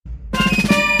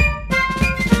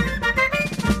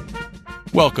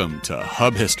Welcome to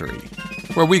Hub History,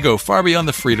 where we go far beyond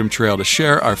the Freedom Trail to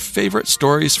share our favorite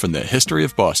stories from the history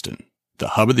of Boston, the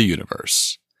hub of the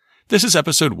universe. This is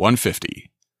episode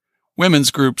 150,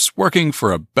 Women's Groups Working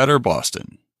for a Better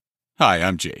Boston. Hi,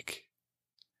 I'm Jake.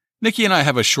 Nikki and I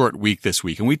have a short week this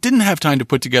week, and we didn't have time to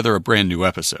put together a brand new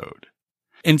episode.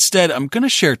 Instead, I'm going to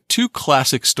share two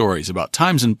classic stories about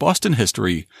times in Boston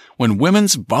history when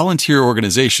women's volunteer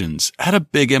organizations had a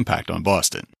big impact on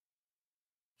Boston.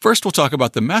 First, we'll talk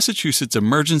about the Massachusetts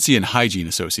Emergency and Hygiene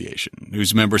Association,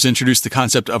 whose members introduced the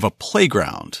concept of a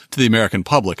playground to the American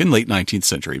public in late 19th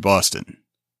century Boston.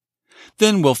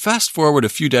 Then we'll fast forward a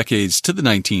few decades to the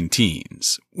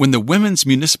 19-teens, when the Women's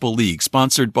Municipal League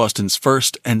sponsored Boston's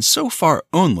first, and so far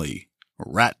only,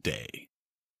 Rat Day.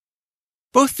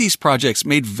 Both these projects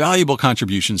made valuable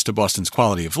contributions to Boston's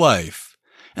quality of life,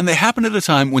 and they happened at a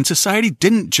time when society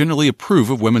didn't generally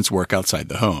approve of women's work outside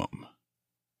the home.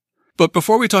 But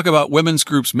before we talk about women's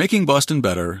groups making Boston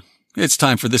better, it's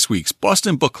time for this week's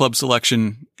Boston Book Club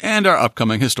selection and our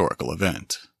upcoming historical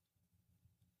event.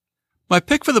 My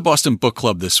pick for the Boston Book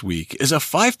Club this week is a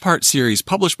 5-part series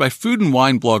published by food and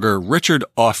wine blogger Richard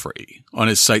Ofrey on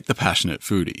his site The Passionate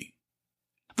Foodie.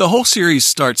 The whole series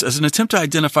starts as an attempt to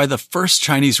identify the first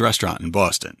Chinese restaurant in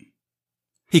Boston.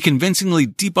 He convincingly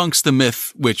debunks the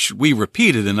myth, which we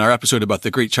repeated in our episode about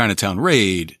the Great Chinatown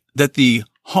Raid, that the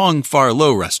Hong Far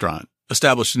Lo restaurant,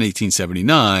 established in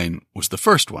 1879, was the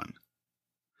first one.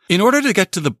 In order to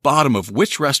get to the bottom of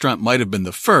which restaurant might have been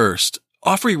the first,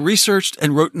 Ofrey researched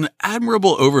and wrote an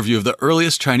admirable overview of the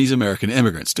earliest Chinese-American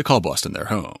immigrants to call Boston their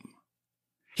home.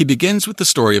 He begins with the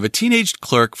story of a teenage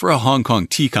clerk for a Hong Kong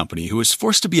tea company who was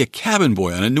forced to be a cabin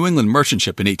boy on a New England merchant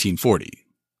ship in 1840,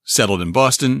 settled in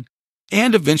Boston,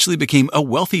 and eventually became a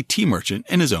wealthy tea merchant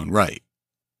in his own right.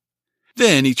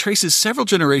 Then he traces several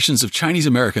generations of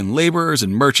Chinese-American laborers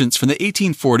and merchants from the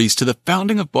 1840s to the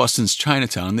founding of Boston's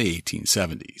Chinatown in the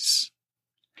 1870s.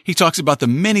 He talks about the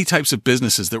many types of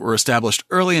businesses that were established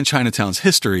early in Chinatown's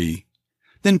history,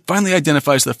 then finally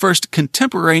identifies the first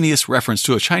contemporaneous reference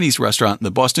to a Chinese restaurant in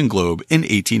the Boston Globe in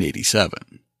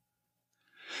 1887.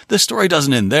 The story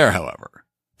doesn't end there, however.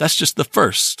 That's just the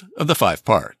first of the 5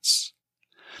 parts.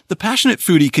 The Passionate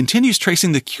Foodie continues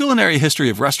tracing the culinary history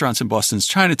of restaurants in Boston's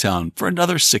Chinatown for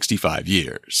another 65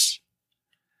 years.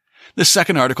 The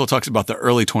second article talks about the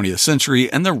early 20th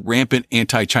century and the rampant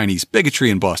anti-Chinese bigotry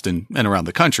in Boston and around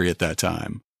the country at that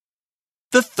time.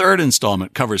 The third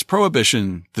installment covers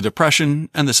Prohibition, the Depression,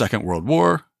 and the Second World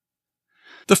War.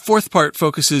 The fourth part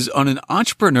focuses on an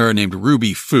entrepreneur named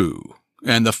Ruby Fu,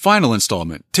 and the final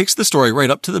installment takes the story right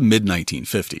up to the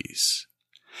mid-1950s.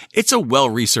 It's a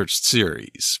well-researched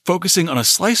series, focusing on a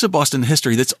slice of Boston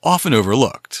history that's often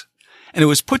overlooked, and it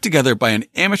was put together by an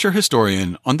amateur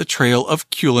historian on the trail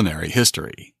of culinary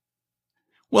history.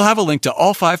 We'll have a link to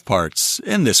all 5 parts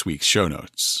in this week's show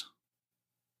notes.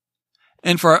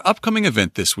 And for our upcoming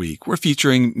event this week, we're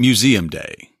featuring Museum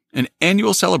Day, an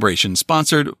annual celebration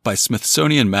sponsored by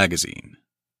Smithsonian Magazine.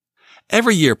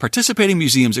 Every year, participating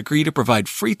museums agree to provide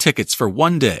free tickets for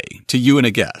one day to you and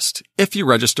a guest if you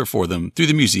register for them through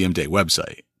the Museum Day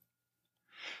website.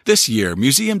 This year,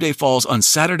 Museum Day falls on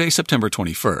Saturday, September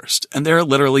 21st, and there are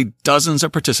literally dozens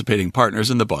of participating partners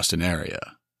in the Boston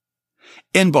area.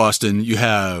 In Boston, you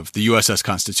have the USS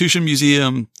Constitution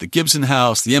Museum, the Gibson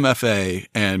House, the MFA,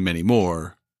 and many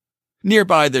more.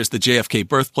 Nearby, there's the JFK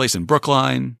Birthplace in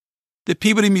Brookline, the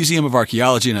Peabody Museum of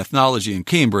Archaeology and Ethnology in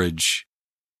Cambridge,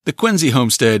 the Quincy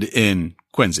Homestead in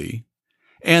Quincy,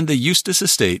 and the Eustis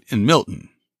Estate in Milton.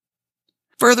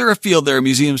 Further afield, there are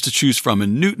museums to choose from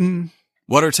in Newton,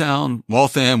 Watertown,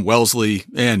 Waltham, Wellesley,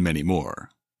 and many more.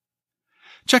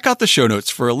 Check out the show notes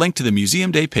for a link to the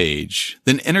Museum Day page,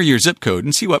 then enter your zip code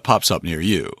and see what pops up near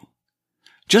you.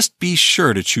 Just be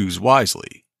sure to choose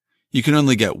wisely. You can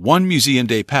only get 1 Museum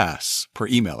Day pass per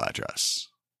email address.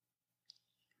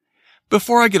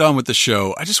 Before I get on with the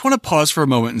show, I just want to pause for a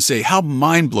moment and say how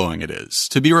mind-blowing it is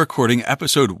to be recording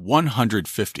episode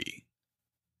 150.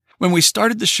 When we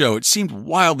started the show, it seemed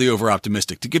wildly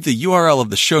over-optimistic to give the URL of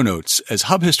the show notes as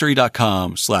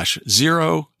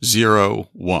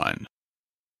hubhistory.com/001.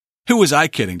 Who was I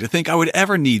kidding to think I would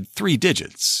ever need 3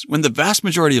 digits when the vast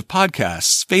majority of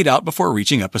podcasts fade out before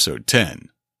reaching episode 10?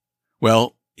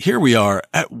 Well, here we are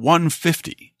at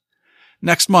 150.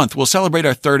 Next month, we'll celebrate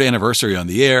our 3rd anniversary on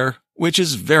the air, which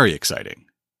is very exciting.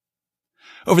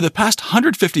 Over the past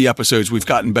 150 episodes, we've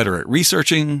gotten better at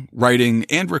researching, writing,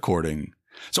 and recording,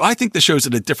 so I think the show's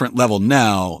at a different level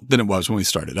now than it was when we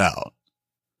started out.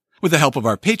 With the help of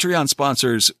our Patreon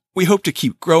sponsors, we hope to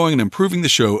keep growing and improving the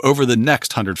show over the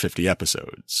next 150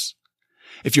 episodes.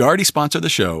 If you already sponsor the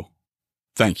show,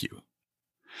 thank you.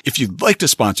 If you'd like to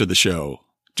sponsor the show,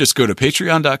 just go to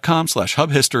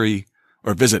patreon.com/hubhistory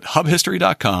or visit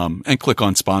hubhistory.com and click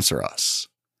on Sponsor Us.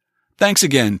 Thanks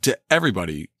again to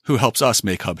everybody who helps us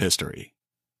make Hub History.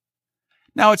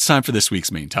 Now it's time for this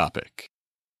week's main topic.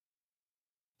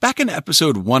 Back in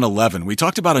episode 111, we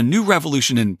talked about a new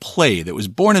revolution in play that was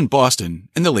born in Boston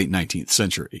in the late 19th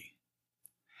century.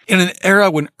 In an era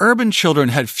when urban children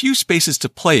had few spaces to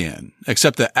play in,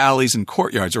 except the alleys and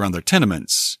courtyards around their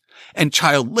tenements, and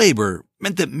child labor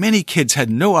meant that many kids had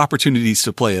no opportunities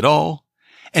to play at all,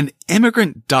 an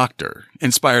immigrant doctor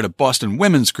inspired a Boston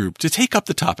women's group to take up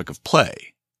the topic of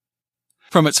play.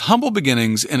 From its humble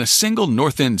beginnings in a single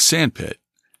North End sandpit,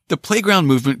 the playground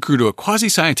movement grew to a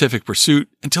quasi-scientific pursuit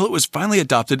until it was finally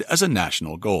adopted as a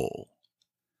national goal.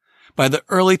 By the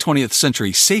early 20th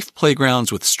century, safe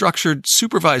playgrounds with structured,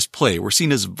 supervised play were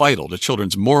seen as vital to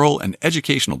children's moral and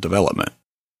educational development.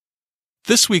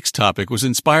 This week's topic was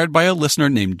inspired by a listener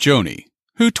named Joni,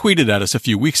 who tweeted at us a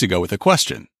few weeks ago with a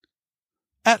question.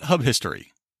 At Hub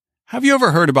History, have you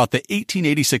ever heard about the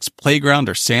 1886 playground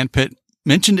or sandpit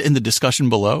mentioned in the discussion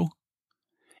below?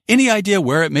 Any idea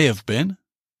where it may have been?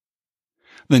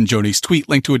 Then Joni's tweet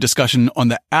linked to a discussion on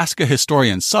the Ask a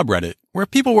Historian subreddit where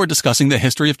people were discussing the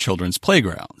history of children's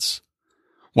playgrounds.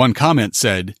 One comment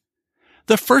said,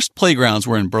 "The first playgrounds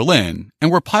were in Berlin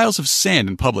and were piles of sand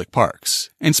in public parks,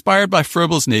 inspired by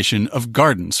Froebel's notion of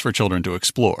gardens for children to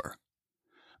explore.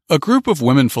 A group of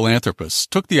women philanthropists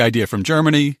took the idea from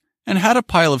Germany and had a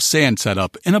pile of sand set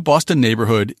up in a Boston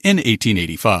neighborhood in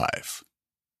 1885.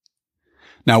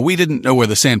 Now, we didn't know where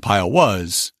the sand pile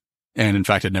was, and in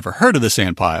fact had never heard of the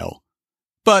sand pile,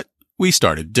 but we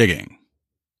started digging."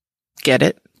 Get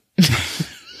it?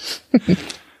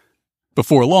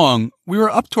 Before long, we were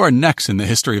up to our necks in the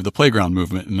history of the playground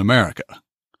movement in America.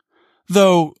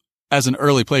 Though, as an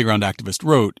early playground activist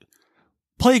wrote,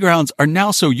 playgrounds are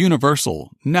now so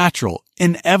universal, natural,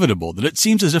 inevitable that it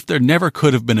seems as if there never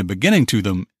could have been a beginning to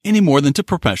them any more than to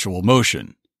perpetual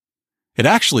motion. It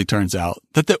actually turns out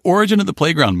that the origin of the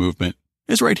playground movement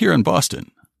is right here in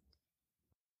Boston.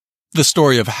 The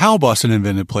story of how Boston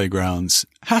invented playgrounds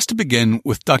has to begin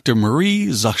with Dr. Marie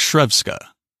Zakrzewska,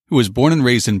 who was born and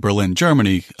raised in Berlin,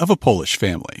 Germany, of a Polish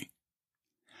family.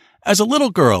 As a little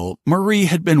girl, Marie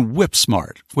had been whip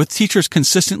smart, with teachers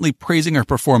consistently praising her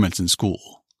performance in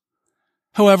school.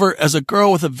 However, as a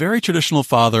girl with a very traditional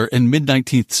father in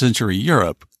mid-19th century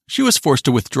Europe, she was forced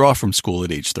to withdraw from school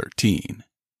at age 13.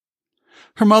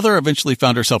 Her mother eventually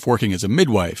found herself working as a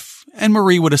midwife, and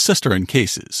Marie would assist her in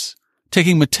cases,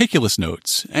 taking meticulous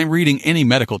notes and reading any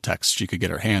medical text she could get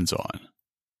her hands on.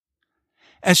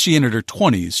 As she entered her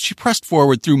 20s, she pressed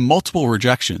forward through multiple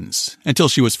rejections until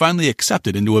she was finally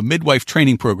accepted into a midwife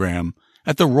training program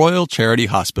at the Royal Charity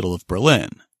Hospital of Berlin.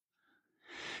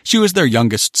 She was their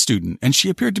youngest student, and she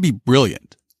appeared to be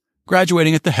brilliant,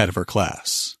 graduating at the head of her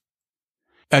class.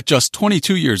 At just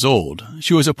 22 years old,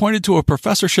 she was appointed to a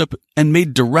professorship and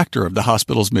made director of the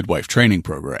hospital's midwife training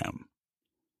program.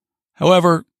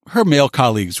 However, her male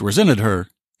colleagues resented her,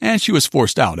 and she was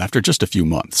forced out after just a few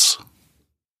months.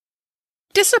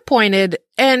 Disappointed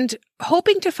and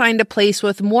hoping to find a place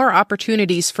with more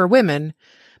opportunities for women,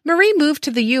 Marie moved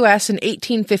to the U.S. in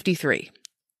 1853.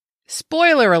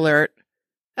 Spoiler alert,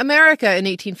 America in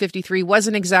 1853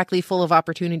 wasn't exactly full of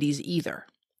opportunities either.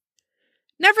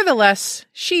 Nevertheless,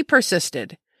 she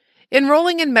persisted,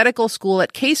 enrolling in medical school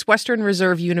at Case Western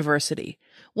Reserve University,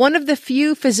 one of the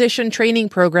few physician training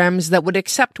programs that would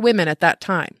accept women at that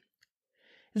time.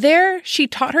 There, she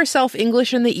taught herself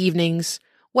English in the evenings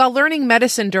while learning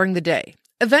medicine during the day,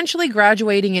 eventually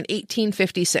graduating in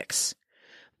 1856.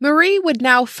 Marie would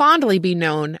now fondly be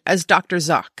known as Dr.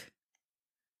 Zak.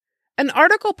 An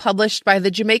article published by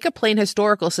the Jamaica Plain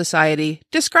Historical Society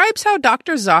describes how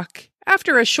Dr. Zak,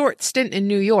 after a short stint in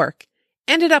New York,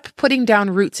 ended up putting down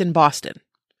roots in Boston.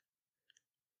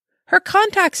 Her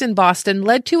contacts in Boston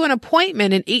led to an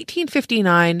appointment in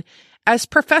 1859 as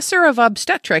professor of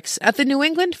obstetrics at the New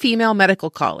England Female Medical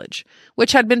College,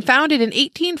 which had been founded in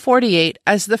 1848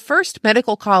 as the first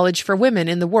medical college for women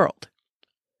in the world.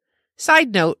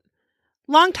 Side note,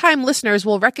 longtime listeners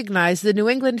will recognize the New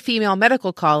England Female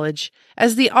Medical College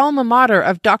as the alma mater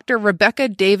of Dr. Rebecca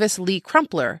Davis Lee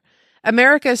Crumpler,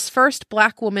 America's first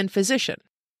Black woman physician.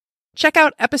 Check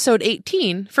out episode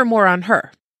 18 for more on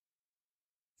her.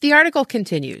 The article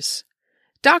continues.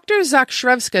 Dr.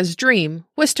 Zakrzewska's dream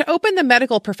was to open the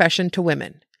medical profession to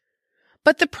women.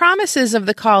 But the promises of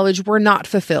the college were not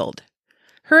fulfilled.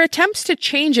 Her attempts to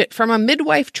change it from a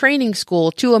midwife training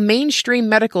school to a mainstream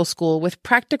medical school with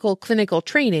practical clinical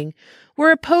training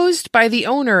were opposed by the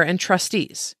owner and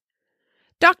trustees.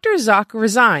 Dr. Zock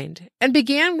resigned and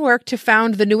began work to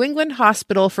found the New England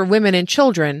Hospital for Women and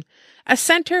Children, a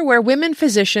center where women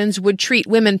physicians would treat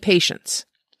women patients.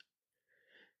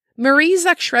 Marie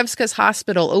Zakrzewska's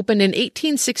hospital opened in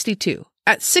 1862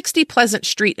 at 60 Pleasant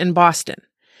Street in Boston,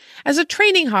 as a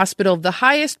training hospital of the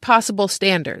highest possible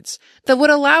standards that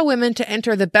would allow women to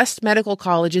enter the best medical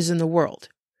colleges in the world.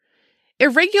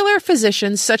 Irregular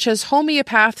physicians such as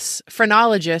homeopaths,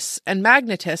 phrenologists, and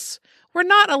magnetists were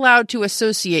not allowed to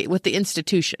associate with the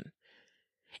institution.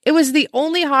 It was the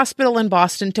only hospital in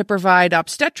Boston to provide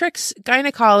obstetrics,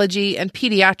 gynecology, and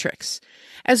pediatrics,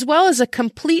 as well as a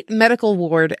complete medical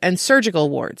ward and surgical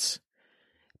wards.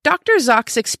 Dr.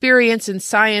 Zock's experience in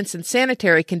science and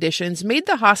sanitary conditions made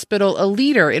the hospital a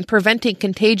leader in preventing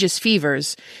contagious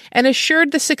fevers and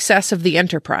assured the success of the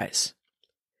enterprise.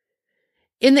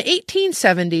 In the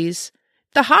 1870s,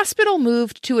 the hospital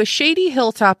moved to a shady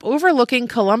hilltop overlooking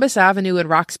Columbus Avenue in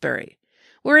Roxbury,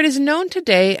 where it is known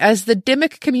today as the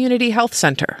Dimmock Community Health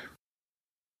Center.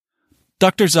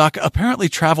 Dr. Zock apparently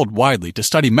traveled widely to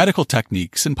study medical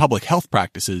techniques and public health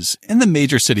practices in the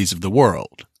major cities of the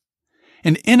world.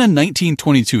 And in a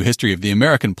 1922 history of the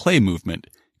American play movement,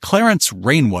 Clarence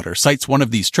Rainwater cites one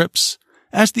of these trips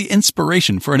as the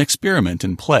inspiration for an experiment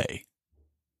in play.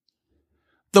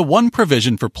 The one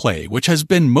provision for play which has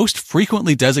been most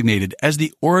frequently designated as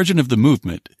the origin of the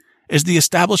movement is the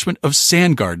establishment of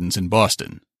sand gardens in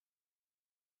Boston.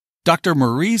 Dr.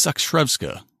 Marie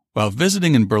Zakrzewska, while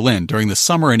visiting in Berlin during the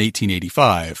summer in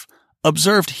 1885,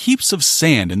 observed heaps of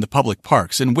sand in the public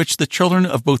parks in which the children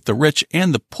of both the rich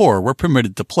and the poor were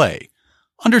permitted to play,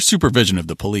 under supervision of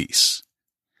the police.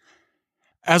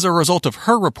 As a result of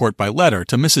her report by letter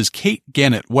to Mrs. Kate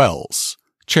Gannett Wells,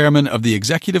 chairman of the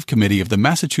executive committee of the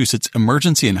Massachusetts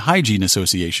Emergency and Hygiene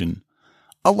Association,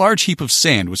 a large heap of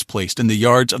sand was placed in the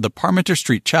yards of the Parmenter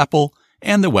Street Chapel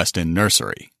and the West End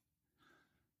Nursery.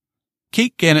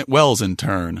 Kate Gannett Wells, in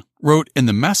turn, wrote in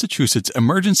the Massachusetts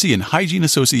Emergency and Hygiene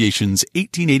Association's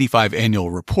 1885 annual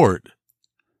report,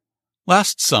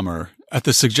 "Last summer, at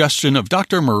the suggestion of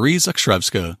Dr. Marie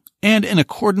Zakrzewska, and in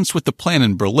accordance with the plan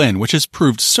in Berlin which has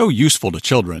proved so useful to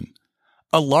children,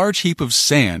 a large heap of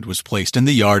sand was placed in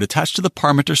the yard attached to the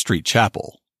Parmenter Street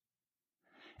Chapel.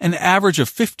 An average of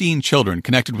 15 children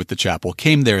connected with the chapel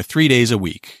came there 3 days a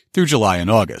week, through July and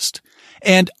August,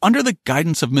 and under the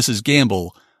guidance of Mrs.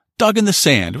 Gamble, dug in the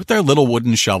sand with their little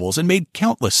wooden shovels and made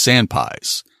countless sand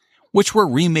pies, which were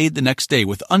remade the next day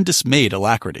with undismayed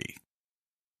alacrity.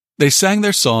 They sang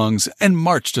their songs and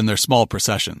marched in their small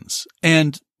processions,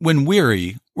 and, when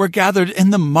weary, were gathered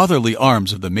in the motherly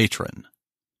arms of the matron.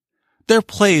 Their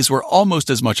plays were almost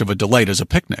as much of a delight as a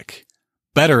picnic,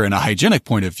 better in a hygienic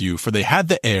point of view, for they had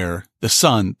the air, the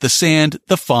sun, the sand,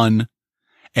 the fun,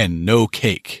 and no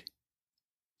cake."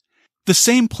 The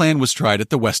same plan was tried at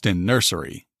the West End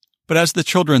Nursery, but as the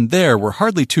children there were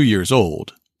hardly 2 years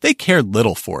old, they cared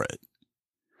little for it.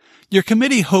 Your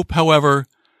committee hope, however,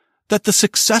 that the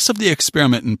success of the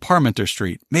experiment in Parmenter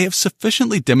Street may have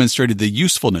sufficiently demonstrated the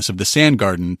usefulness of the sand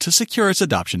garden to secure its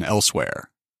adoption elsewhere.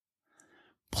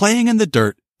 Playing in the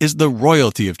dirt is the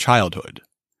royalty of childhood,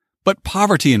 but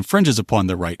poverty infringes upon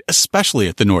the right, especially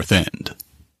at the North End.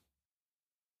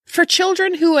 For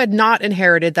children who had not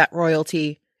inherited that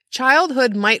royalty,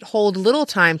 childhood might hold little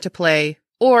time to play,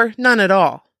 or none at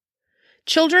all.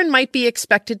 Children might be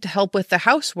expected to help with the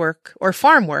housework or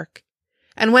farm work,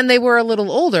 and when they were a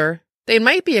little older, they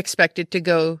might be expected to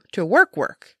go to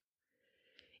work.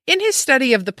 In his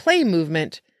study of the play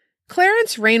movement,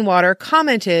 Clarence Rainwater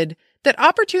commented that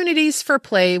opportunities for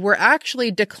play were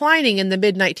actually declining in the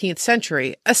mid-19th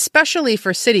century, especially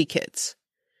for city kids.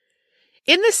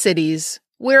 In the cities,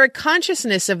 where a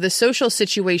consciousness of the social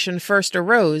situation first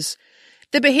arose,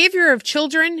 the behavior of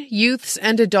children, youths,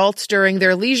 and adults during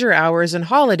their leisure hours and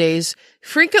holidays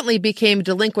frequently became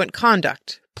delinquent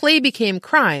conduct, play became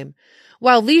crime,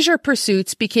 while leisure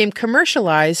pursuits became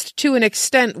commercialized to an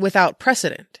extent without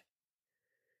precedent.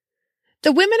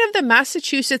 The women of the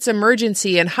Massachusetts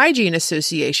Emergency and Hygiene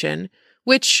Association,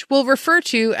 which we'll refer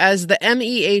to as the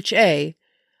MEHA,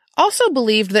 also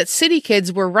believed that city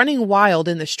kids were running wild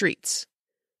in the streets.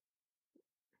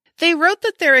 They wrote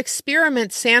that their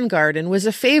experiment sand garden was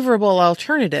a favorable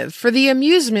alternative for the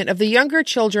amusement of the younger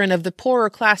children of the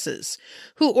poorer classes,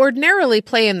 who ordinarily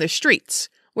play in the streets,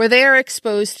 where they are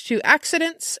exposed to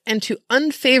accidents and to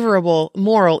unfavorable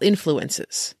moral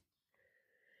influences.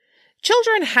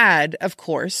 Children had, of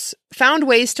course, found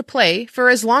ways to play for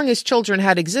as long as children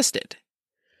had existed.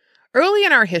 Early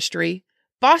in our history,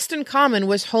 Boston Common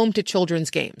was home to children's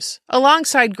games,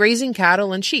 alongside grazing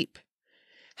cattle and sheep.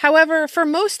 However, for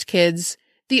most kids,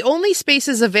 the only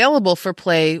spaces available for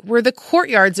play were the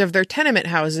courtyards of their tenement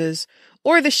houses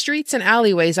or the streets and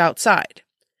alleyways outside.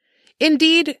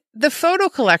 Indeed, the photo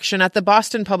collection at the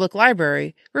Boston Public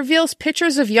Library reveals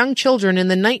pictures of young children in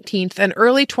the 19th and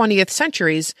early 20th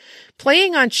centuries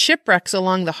playing on shipwrecks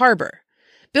along the harbor,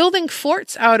 building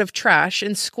forts out of trash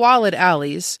in squalid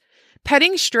alleys,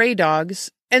 petting stray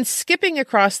dogs, and skipping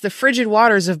across the frigid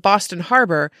waters of Boston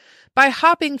Harbor by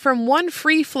hopping from one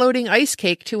free-floating ice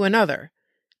cake to another,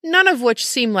 none of which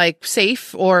seem like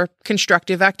safe or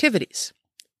constructive activities.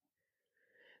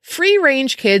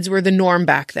 Free-range kids were the norm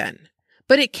back then,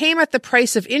 but it came at the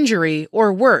price of injury,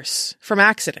 or worse, from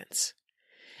accidents.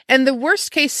 And the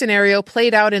worst-case scenario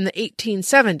played out in the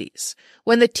 1870s,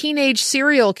 when the teenage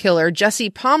serial killer Jesse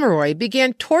Pomeroy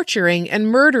began torturing and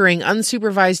murdering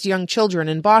unsupervised young children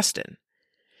in Boston.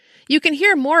 You can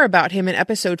hear more about him in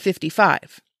episode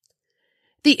 55.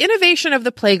 The innovation of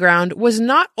the playground was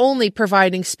not only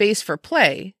providing space for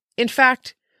play. In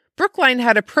fact, Brookline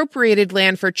had appropriated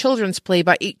land for children's play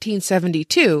by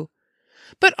 1872,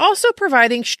 but also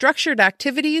providing structured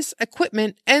activities,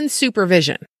 equipment, and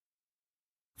supervision.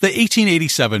 The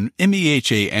 1887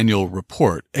 MEHA annual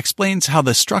report explains how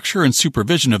the structure and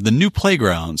supervision of the new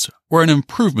playgrounds were an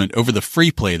improvement over the free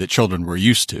play that children were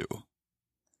used to.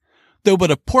 Though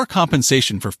but a poor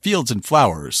compensation for fields and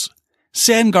flowers,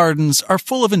 sand gardens are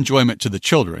full of enjoyment to the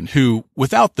children who,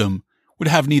 without them, would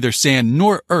have neither sand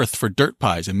nor earth for dirt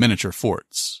pies and miniature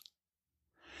forts.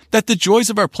 That the joys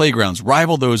of our playgrounds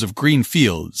rival those of green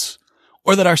fields,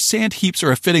 or that our sand heaps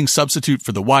are a fitting substitute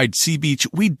for the wide sea beach,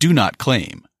 we do not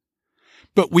claim.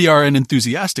 But we are an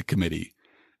enthusiastic committee,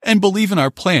 and believe in our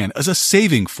plan as a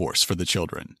saving force for the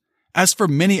children. As for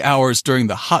many hours during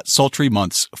the hot, sultry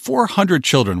months, 400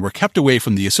 children were kept away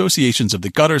from the associations of the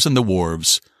gutters and the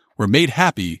wharves, were made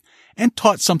happy, and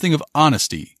taught something of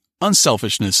honesty,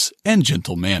 unselfishness, and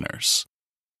gentle manners.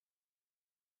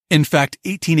 In fact,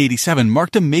 1887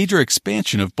 marked a major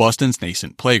expansion of Boston's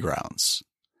nascent playgrounds.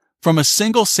 From a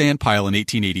single sand pile in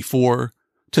 1884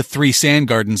 to 3 sand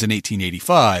gardens in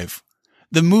 1885,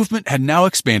 the movement had now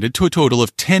expanded to a total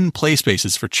of 10 play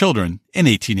spaces for children in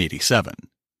 1887.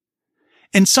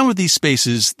 In some of these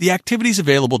spaces, the activities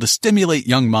available to stimulate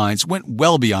young minds went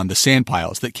well beyond the sand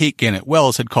piles that Kate Gannett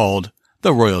Wells had called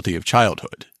the royalty of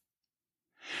childhood.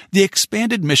 The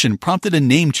expanded mission prompted a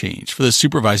name change for the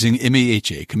supervising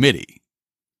MEHA committee.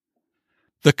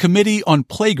 The Committee on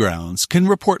Playgrounds can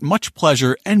report much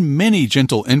pleasure and many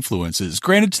gentle influences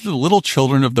granted to the little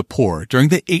children of the poor during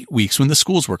the 8 weeks when the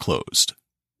schools were closed.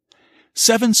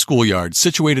 7 schoolyards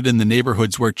situated in the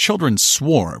neighborhoods where children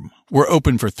swarm were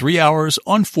open for 3 hours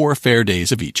on 4 fair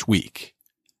days of each week.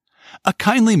 A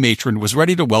kindly matron was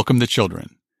ready to welcome the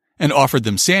children and offered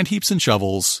them sand heaps and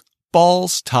shovels,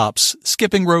 balls, tops,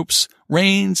 skipping ropes,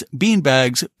 reins, bean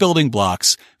bags, building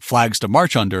blocks, flags to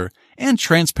march under, and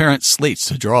transparent slates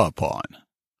to draw upon.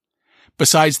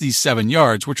 Besides these 7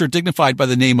 yards, which are dignified by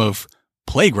the name of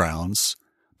playgrounds,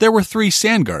 there were 3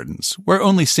 sand gardens where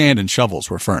only sand and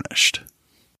shovels were furnished.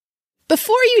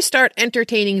 Before you start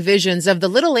entertaining visions of the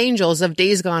little angels of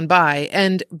days gone by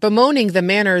and bemoaning the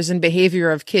manners and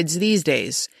behavior of kids these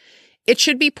days, it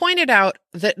should be pointed out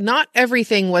that not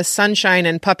everything was sunshine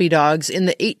and puppy dogs in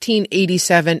the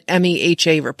 1887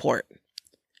 MEHA report.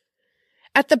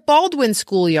 At the Baldwin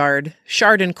Schoolyard,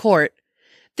 Chardon Court,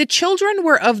 the children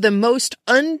were of the most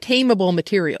untamable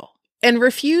material and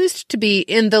refused to be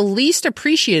in the least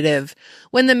appreciative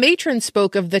when the matron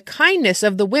spoke of the kindness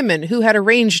of the women who had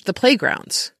arranged the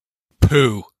playgrounds.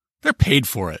 Pooh, they're paid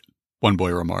for it, one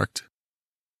boy remarked.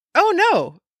 Oh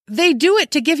no, they do it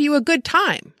to give you a good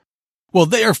time. Well,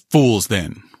 they are fools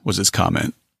then, was his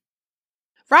comment.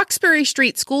 Roxbury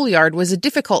Street Schoolyard was a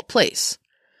difficult place.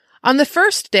 On the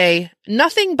first day,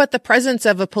 nothing but the presence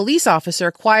of a police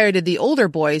officer quieted the older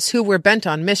boys who were bent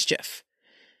on mischief.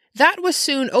 That was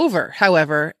soon over,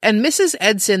 however, and Mrs.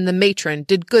 Edson, the matron,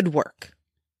 did good work.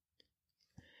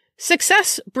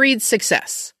 Success breeds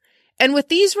success, and with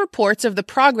these reports of the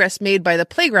progress made by the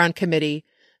Playground Committee,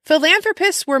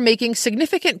 philanthropists were making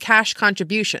significant cash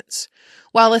contributions,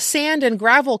 while a sand and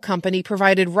gravel company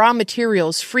provided raw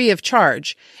materials free of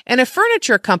charge, and a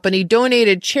furniture company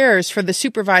donated chairs for the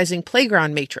supervising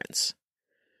playground matrons.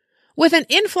 With an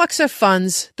influx of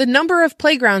funds, the number of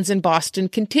playgrounds in Boston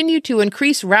continued to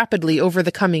increase rapidly over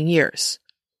the coming years.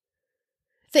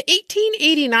 The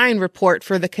 1889 report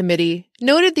for the committee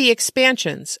noted the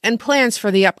expansions and plans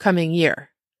for the upcoming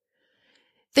year.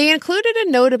 They included a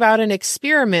note about an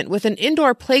experiment with an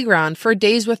indoor playground for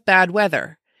days with bad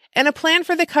weather, and a plan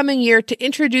for the coming year to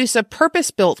introduce a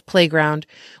purpose-built playground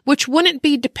which wouldn't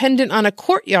be dependent on a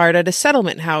courtyard at a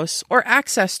settlement house or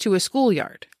access to a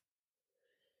schoolyard.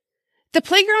 The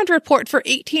playground report for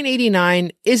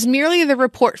 1889 is merely the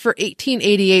report for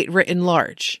 1888 written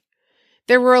large.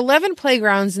 There were 11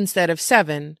 playgrounds instead of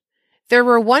 7. There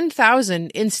were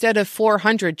 1,000 instead of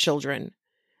 400 children.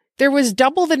 There was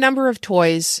double the number of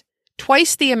toys,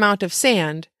 twice the amount of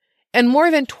sand, and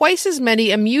more than twice as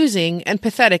many amusing and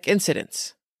pathetic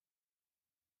incidents.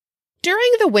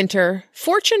 During the winter,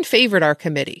 fortune favored our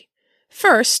committee.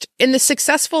 First, in the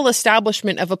successful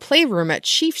establishment of a playroom at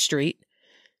Sheaf Street.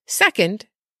 Second,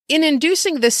 in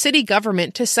inducing the city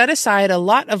government to set aside a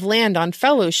lot of land on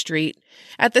Fellow Street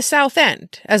at the south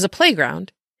end as a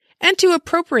playground, and to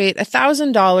appropriate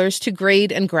 $1,000 to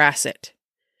grade and grass it.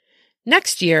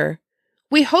 Next year,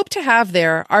 we hope to have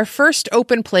there our first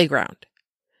open playground.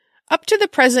 Up to the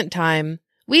present time,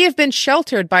 we have been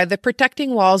sheltered by the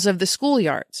protecting walls of the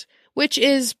schoolyards, which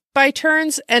is, by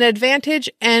turns, an advantage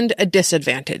and a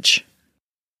disadvantage.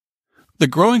 The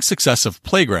growing success of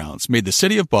playgrounds made the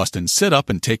city of Boston sit up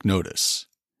and take notice.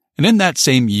 And in that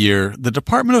same year, the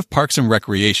Department of Parks and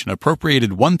Recreation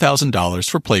appropriated $1,000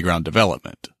 for playground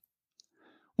development.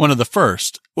 One of the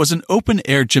first was an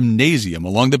open-air gymnasium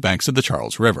along the banks of the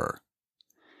Charles River.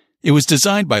 It was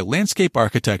designed by landscape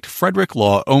architect Frederick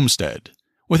Law Olmsted,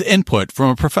 with input from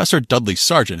a Professor Dudley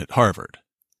Sargent at Harvard.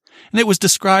 And it was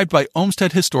described by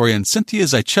Olmsted historian Cynthia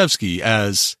Zajewski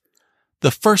as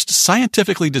the first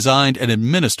scientifically designed and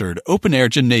administered open-air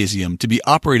gymnasium to be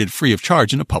operated free of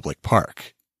charge in a public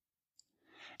park.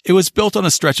 It was built on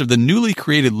a stretch of the newly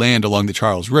created land along the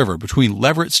Charles River between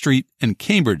Leverett Street and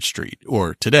Cambridge Street,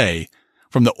 or today,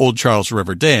 from the old Charles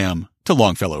River Dam to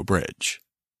Longfellow Bridge.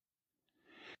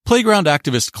 Playground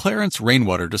activist Clarence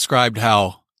Rainwater described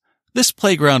how this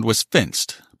playground was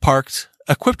fenced, parked,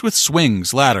 equipped with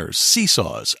swings, ladders,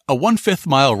 seesaws, a 1/5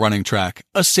 mile running track,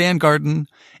 a sand garden,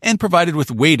 and provided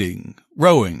with wading,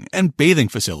 rowing, and bathing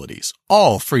facilities,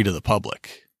 all free to the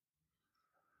public.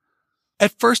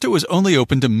 At first it was only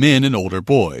open to men and older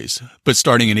boys, but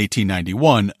starting in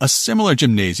 1891, a similar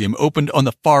gymnasium opened on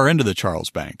the far end of the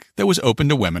Charles Bank that was open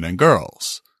to women and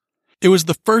girls. It was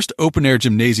the first open-air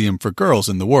gymnasium for girls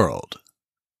in the world.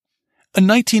 A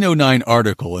 1909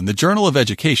 article in the Journal of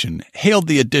Education hailed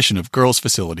the addition of girls'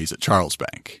 facilities at Charles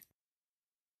Bank.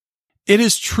 It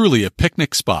is truly a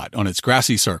picnic spot on its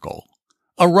grassy circle,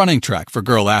 a running track for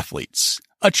girl athletes,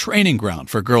 a training ground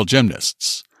for girl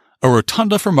gymnasts, a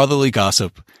rotunda for motherly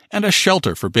gossip, and a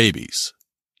shelter for babies.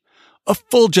 A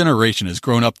full generation has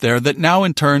grown up there that now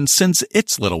in turn sends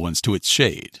its little ones to its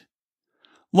shade.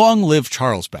 Long live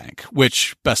Charles Bank,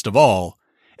 which, best of all,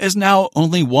 is now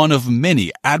only one of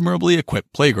many admirably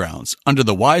equipped playgrounds under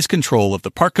the wise control of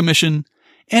the Park Commission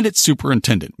and its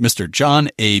superintendent, Mr. John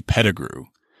A. Pettigrew,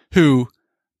 who,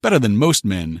 better than most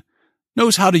men,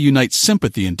 knows how to unite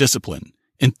sympathy and discipline,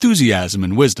 enthusiasm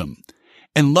and wisdom,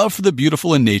 and love for the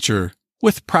beautiful in nature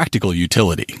with practical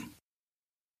utility.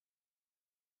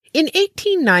 In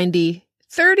 1890,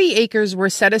 30 acres were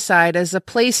set aside as a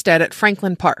playstead at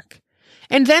Franklin Park.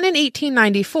 And then in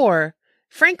 1894,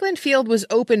 Franklin Field was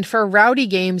opened for rowdy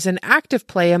games and active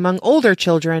play among older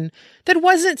children that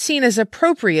wasn't seen as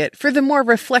appropriate for the more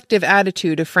reflective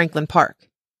attitude of Franklin Park.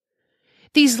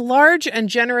 These large and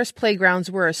generous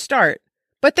playgrounds were a start,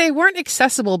 but they weren't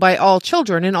accessible by all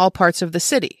children in all parts of the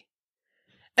city.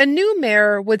 A new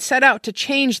mayor would set out to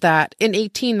change that in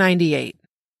 1898.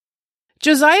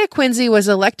 Josiah Quincy was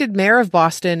elected mayor of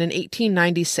Boston in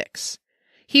 1896.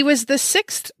 He was the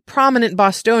 6th prominent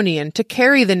Bostonian to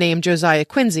carry the name Josiah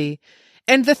Quincy,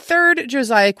 and the 3rd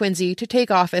Josiah Quincy to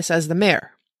take office as the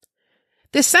mayor.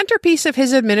 The centerpiece of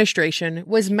his administration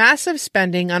was massive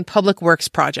spending on public works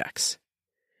projects.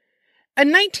 A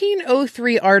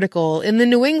 1903 article in the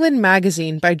New England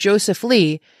Magazine by Joseph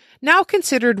Lee, now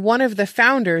considered one of the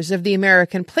founders of the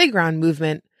American playground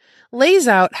movement, lays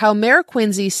out how Mayor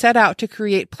Quincy set out to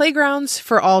create playgrounds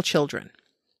for all children.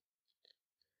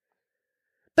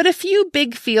 But a few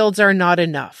big fields are not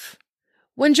enough.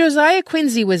 When Josiah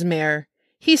Quincy was mayor,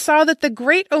 he saw that the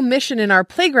great omission in our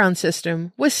playground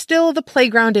system was still the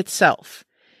playground itself,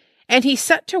 and he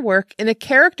set to work in a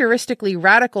characteristically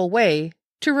radical way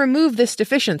to remove this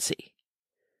deficiency.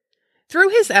 Through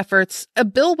his efforts, a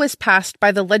bill was passed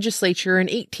by the legislature in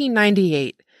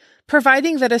 1898,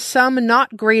 providing that a sum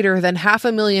not greater than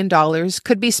 $500,000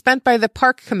 could be spent by the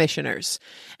park commissioners,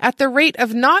 at the rate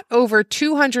of not over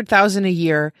 $200,000 a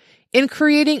year, in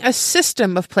creating a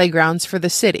system of playgrounds for the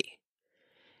city.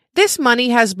 This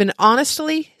money has been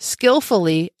honestly,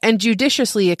 skillfully, and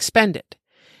judiciously expended,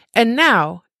 and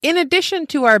now, In addition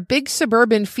to our big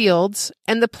suburban fields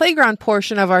and the playground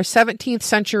portion of our 17th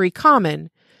century common,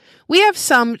 we have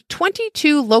some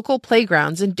 22 local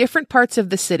playgrounds in different parts of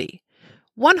the city,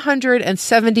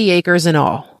 170 acres in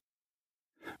all.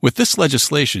 With this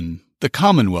legislation, the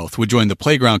Commonwealth would join the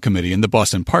Playground Committee and the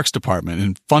Boston Parks Department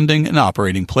in funding and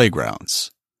operating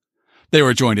playgrounds. They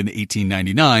were joined in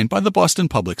 1899 by the Boston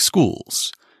Public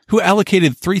Schools, who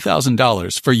allocated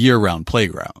 $3,000 for year-round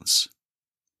playgrounds.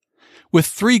 With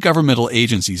 3 governmental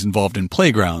agencies involved in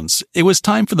playgrounds, it was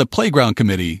time for the Playground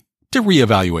Committee to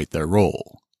reevaluate their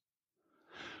role.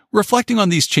 Reflecting on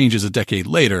these changes a decade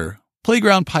later,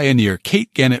 playground pioneer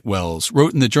Kate Gannett Wells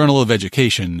wrote in the Journal of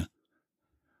Education,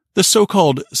 "The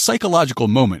so-called psychological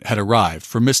moment had arrived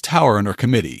for Miss Tower and her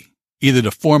committee, either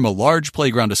to form a large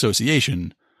playground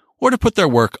association or to put their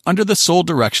work under the sole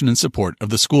direction and support of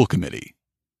the school committee.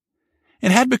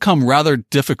 It had become rather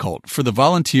difficult for the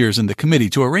volunteers in the committee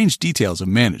to arrange details of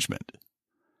management.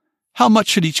 How much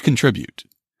should each contribute?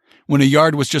 When a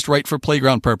yard was just right for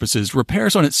playground purposes,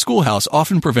 repairs on its schoolhouse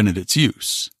often prevented its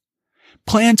use.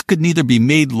 Plans could neither be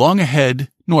made long ahead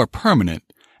nor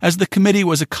permanent, as the committee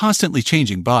was a constantly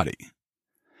changing body.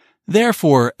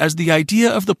 Therefore, as the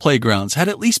idea of the playgrounds had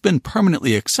at least been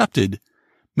permanently accepted,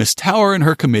 Miss Tower and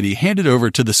her committee handed over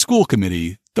to the school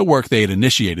committee the work they had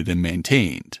initiated and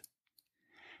maintained.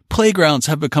 Playgrounds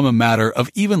have become a matter of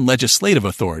even legislative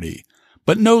authority,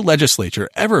 but no legislature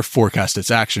ever forecast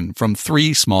its action from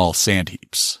 3 small sand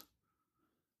heaps.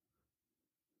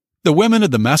 The women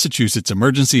of the Massachusetts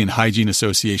Emergency and Hygiene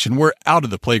Association were out of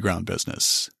the playground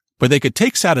business, but they could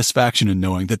take satisfaction in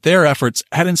knowing that their efforts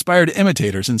had inspired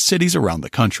imitators in cities around the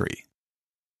country.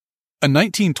 A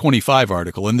 1925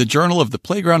 article in the Journal of the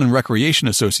Playground and Recreation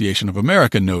Association of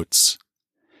America notes,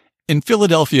 "In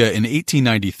Philadelphia in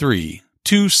 1893,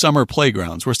 2 summer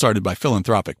playgrounds were started by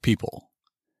philanthropic people.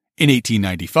 In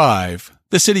 1895,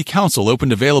 the city council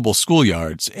opened available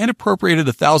schoolyards and appropriated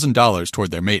 $1,000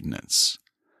 toward their maintenance.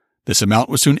 This amount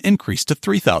was soon increased to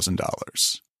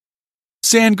 $3,000.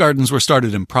 Sand gardens were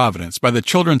started in Providence by the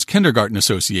Children's Kindergarten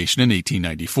Association in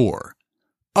 1894.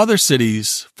 Other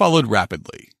cities followed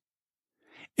rapidly.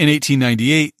 In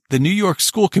 1898, the New York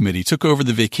School Committee took over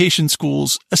the vacation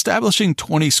schools, establishing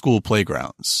 20 school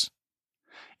playgrounds.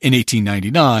 In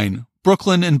 1899,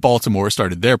 Brooklyn and Baltimore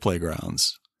started their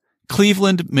playgrounds.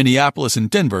 Cleveland, Minneapolis, and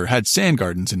Denver had sand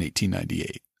gardens in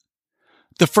 1898.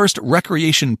 The first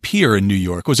recreation pier in New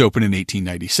York was opened in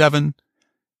 1897.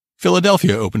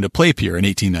 Philadelphia opened a play pier in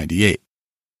 1898.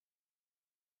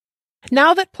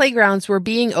 Now that playgrounds were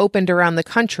being opened around the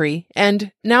country,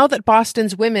 and now that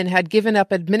Boston's women had given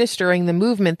up administering the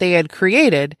movement they had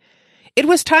created, it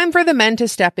was time for the men to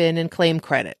step in and claim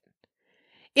credit.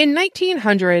 In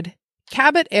 1900,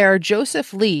 Cabot heir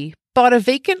Joseph Lee bought a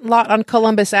vacant lot on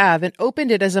Columbus Ave and opened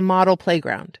it as a model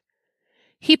playground.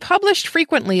 He published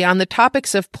frequently on the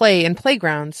topics of play and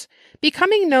playgrounds,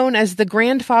 becoming known as the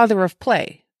grandfather of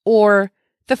play, or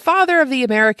the father of the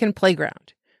American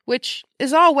playground, which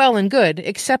is all well and good,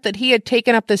 except that he had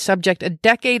taken up the subject a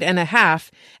decade and a half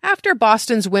after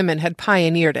Boston's women had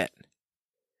pioneered it.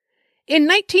 In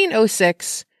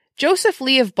 1906, Joseph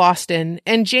Lee of Boston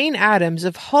and Jane Addams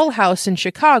of Hull House in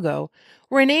Chicago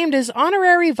were named as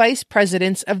honorary vice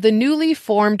presidents of the newly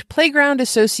formed Playground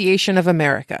Association of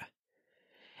America.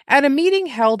 At a meeting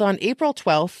held on April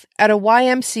 12th at a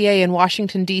YMCA in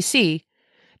Washington, D.C.,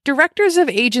 directors of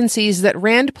agencies that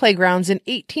ran playgrounds in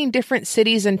 18 different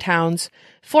cities and towns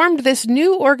formed this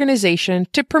new organization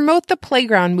to promote the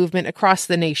playground movement across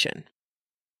the nation.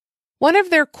 One of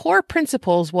their core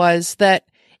principles was that,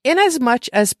 inasmuch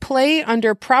as play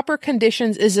under proper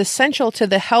conditions is essential to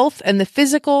the health and the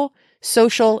physical,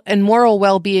 social, and moral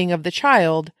well-being of the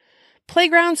child,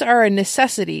 playgrounds are a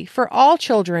necessity for all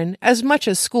children as much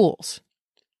as schools.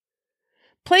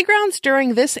 Playgrounds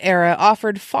during this era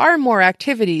offered far more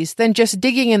activities than just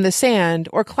digging in the sand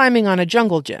or climbing on a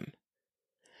jungle gym.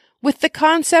 With the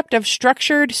concept of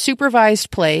structured, supervised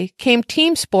play came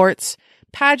team sports,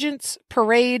 pageants,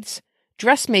 parades,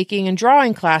 dressmaking and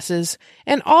drawing classes,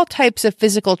 and all types of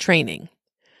physical training.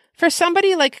 For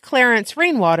somebody like Clarence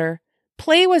Rainwater,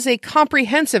 play was a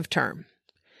comprehensive term.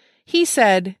 He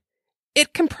said,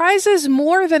 "It comprises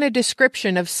more than a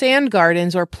description of sand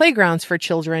gardens or playgrounds for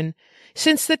children,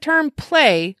 since the term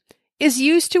play is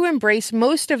used to embrace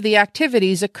most of the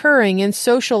activities occurring in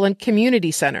social and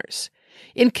community centers,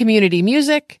 in community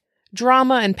music,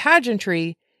 drama and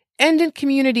pageantry, and in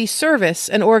community service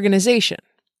and organization."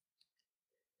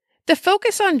 The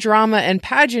focus on drama and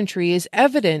pageantry is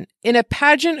evident in A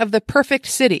Pageant of the Perfect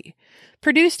City,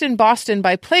 produced in Boston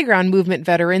by Playground Movement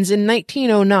veterans in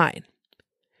 1909.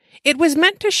 It was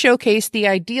meant to showcase the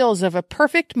ideals of a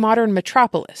perfect modern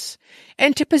metropolis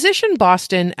and to position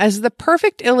Boston as the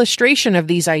perfect illustration of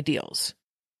these ideals.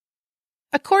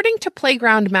 According to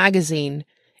Playground magazine,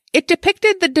 it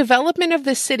depicted the development of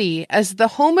the city as the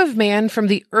home of man from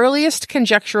the earliest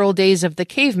conjectural days of the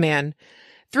caveman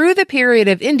through the period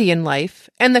of Indian life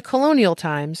and the colonial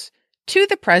times to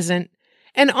the present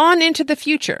and on into the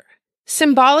future,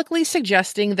 symbolically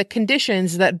suggesting the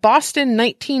conditions that Boston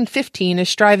 1915 is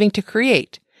striving to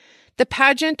create, the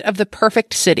pageant of the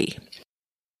perfect city.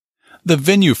 The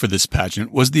venue for this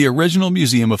pageant was the original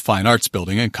Museum of Fine Arts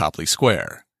building in Copley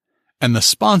Square, and the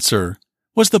sponsor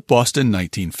was the Boston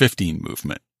 1915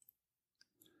 movement.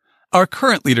 Our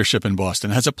current leadership in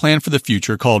Boston has a plan for the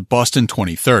future called Boston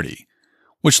 2030,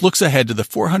 which looks ahead to the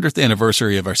 400th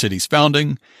anniversary of our city's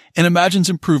founding and imagines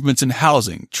improvements in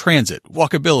housing, transit,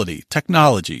 walkability,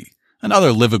 technology, and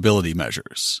other livability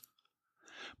measures.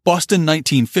 Boston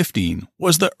 1915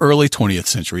 was the early 20th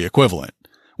century equivalent,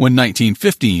 when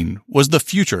 1915 was the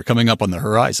future coming up on the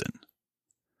horizon.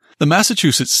 The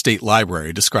Massachusetts State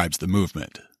Library describes the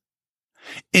movement.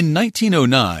 In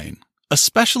 1909, a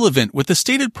special event with the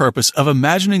stated purpose of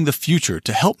imagining the future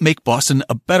to help make Boston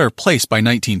a better place by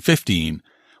 1915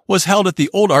 was held at the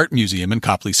Old Art Museum in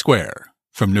Copley Square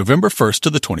from November 1st to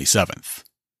the 27th.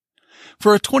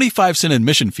 For a 25-cent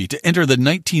admission fee to enter the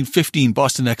 1915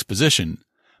 Boston Exposition,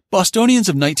 Bostonians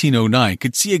of 1909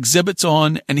 could see exhibits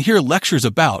on and hear lectures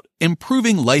about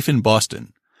improving life in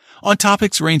Boston, on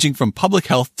topics ranging from public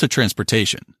health to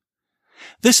transportation.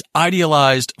 This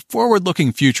idealized,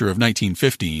 forward-looking future of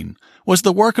 1915 was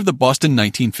the work of the Boston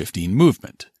 1915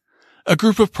 movement, a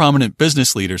group of prominent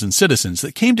business leaders and citizens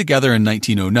that came together in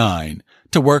 1909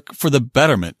 to work for the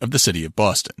betterment of the city of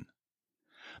Boston.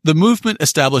 The movement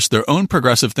established their own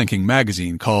progressive thinking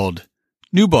magazine called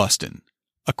New Boston,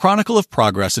 a chronicle of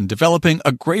progress in developing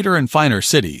a greater and finer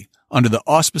city under the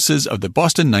auspices of the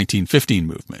Boston 1915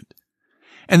 movement.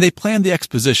 And they planned the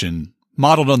exposition,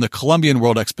 modeled on the Columbian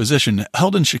World Exposition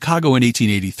held in Chicago in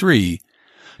 1883,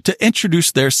 to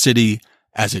introduce their city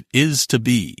as it is to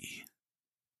be.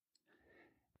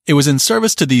 It was in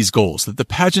service to these goals that the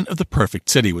pageant of the perfect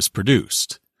city was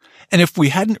produced, and if we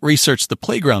hadn't researched the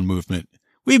Playground movement,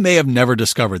 we may have never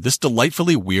discovered this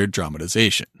delightfully weird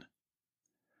dramatization.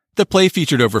 The play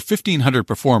featured over 1,500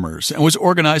 performers and was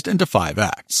organized into 5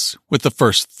 acts, with the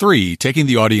first 3 taking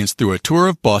the audience through a tour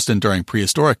of Boston during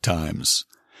prehistoric times,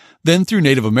 then through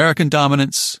Native American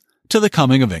dominance, to the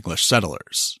coming of English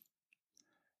settlers.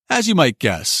 As you might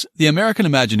guess, the American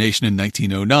imagination in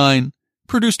 1909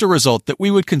 produced a result that we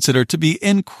would consider to be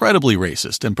incredibly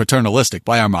racist and paternalistic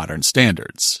by our modern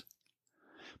standards.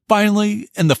 Finally,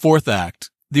 in the 4th act,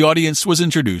 the audience was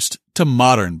introduced to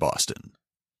modern Boston.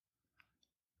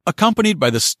 Accompanied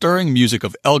by the stirring music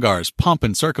of Elgar's Pomp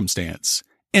and Circumstance,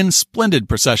 in splendid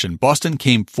procession Boston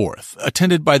came forth,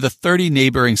 attended by the 30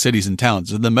 neighboring cities and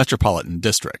towns in the metropolitan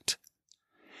district.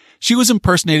 She was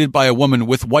impersonated by a woman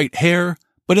with white hair,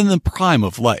 but in the prime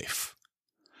of life.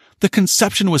 The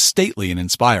conception was stately and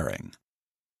inspiring.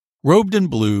 Robed in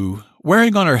blue,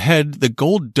 wearing on her head the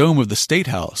gold dome of the State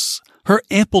House, her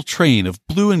ample train of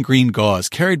blue and green gauze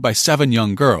carried by 7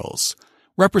 young girls,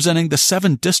 representing the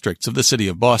 7 districts of the city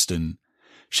of Boston,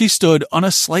 she stood on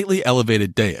a slightly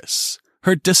elevated dais,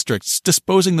 her districts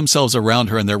disposing themselves around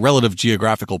her in their relative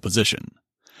geographical position,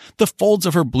 the folds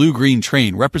of her blue-green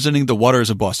train representing the waters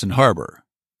of Boston Harbor.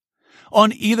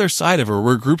 On either side of her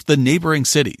were grouped the neighboring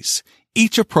cities,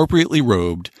 each appropriately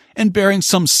robed and bearing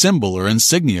some symbol or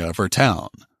insignia of her town.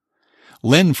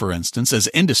 Lynn, for instance, as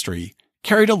industry,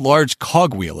 carried a large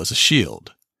cogwheel as a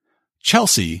shield.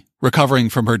 Chelsea, recovering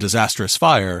from her disastrous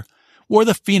fire, wore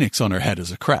the phoenix on her head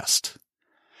as a crest.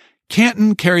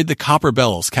 Canton carried the copper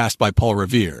bells cast by Paul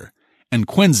Revere, and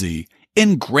Quincy,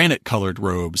 in granite-colored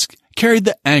robes, carried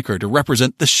the anchor to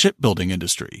represent the shipbuilding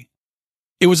industry.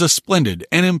 It was a splendid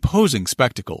and imposing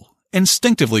spectacle,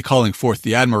 instinctively calling forth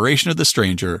the admiration of the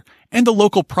stranger and the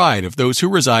local pride of those who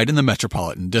reside in the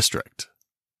metropolitan district.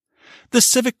 The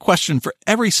civic question for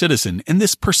every citizen in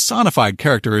this personified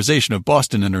characterization of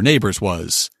Boston and her neighbors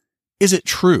was, is it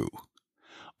true?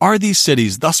 Are these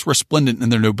cities thus resplendent in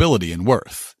their nobility and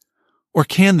worth? Or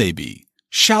can they be?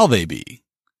 Shall they be?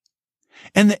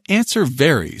 And the answer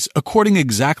varies according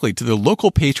exactly to the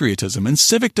local patriotism and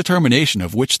civic determination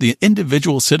of which the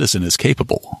individual citizen is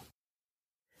capable.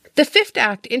 The 5th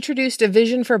act introduced a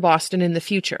vision for Boston in the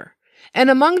future, and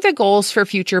among the goals for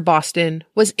future Boston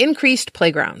was increased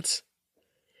playgrounds.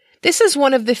 This is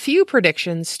one of the few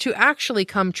predictions to actually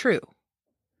come true.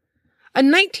 A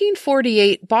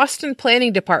 1948 Boston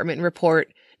Planning Department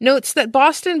report notes that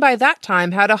Boston by that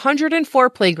time had 104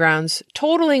 playgrounds,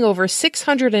 totaling over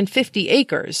 650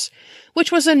 acres,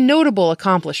 which was a notable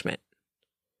accomplishment.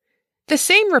 The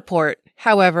same report,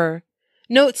 however,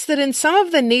 notes that in some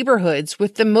of the neighborhoods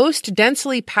with the most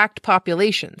densely packed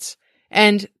populations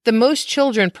and the most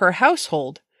children per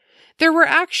household, there were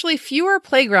actually fewer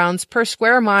playgrounds per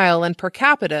square mile and per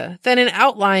capita than in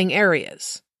outlying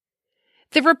areas.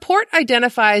 The report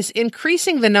identifies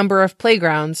increasing the number of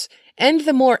playgrounds and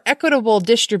the more equitable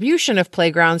distribution of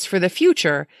playgrounds for the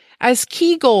future as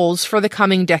key goals for the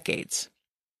coming decades.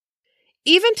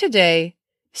 Even today,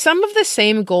 some of the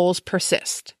same goals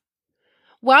persist.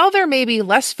 While there may be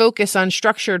less focus on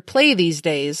structured play these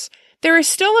days, there is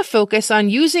still a focus on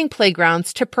using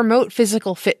playgrounds to promote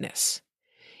physical fitness.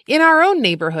 In our own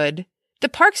neighborhood, the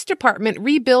Parks Department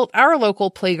rebuilt our local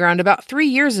playground about 3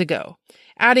 years ago,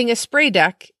 adding a spray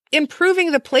deck,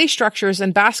 improving the play structures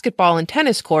and basketball and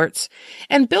tennis courts,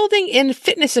 and building in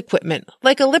fitness equipment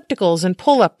like ellipticals and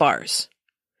pull-up bars.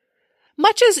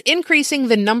 Much as increasing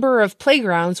the number of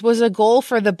playgrounds was a goal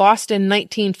for the Boston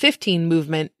 1915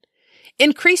 movement,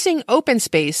 increasing open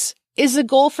space is a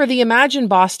goal for the Imagine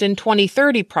Boston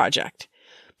 2030 project,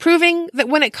 proving that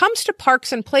when it comes to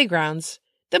parks and playgrounds,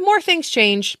 the more things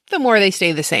change, the more they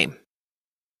stay the same.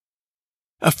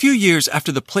 A few years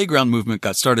after the playground movement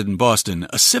got started in Boston,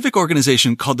 a civic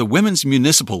organization called the Women's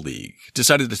Municipal League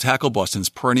decided to tackle Boston's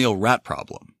perennial rat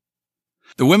problem.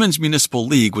 The Women's Municipal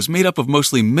League was made up of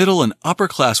mostly middle and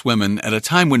upper-class women at a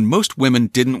time when most women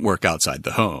didn't work outside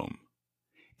the home.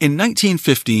 In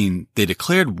 1915, they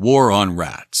declared war on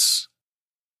rats.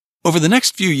 Over the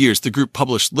next few years, the group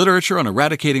published literature on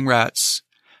eradicating rats,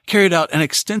 carried out an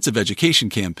extensive education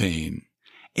campaign,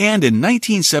 and in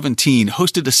 1917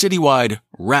 hosted a citywide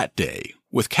Rat Day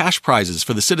with cash prizes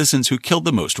for the citizens who killed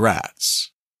the most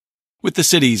rats. With the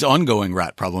city's ongoing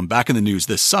rat problem back in the news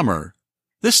this summer,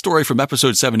 this story from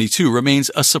episode 72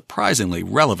 remains a surprisingly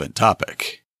relevant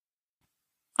topic.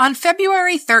 On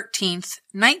February 13th,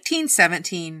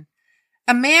 1917,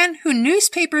 a man who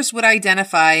newspapers would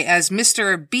identify as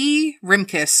Mr. B.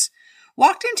 Rimkus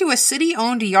walked into a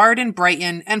city-owned yard in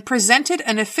Brighton and presented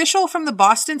an official from the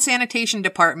Boston Sanitation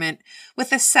Department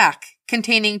with a sack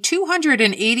containing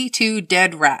 282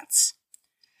 dead rats.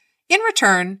 In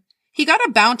return, he got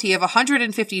a bounty of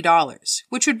 $150,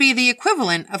 which would be the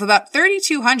equivalent of about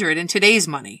 $3,200 in today's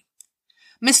money.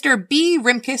 Mr. B.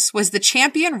 Rimkus was the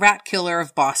champion rat killer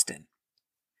of Boston.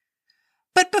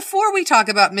 But before we talk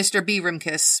about Mr. B.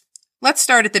 Rimkus, let's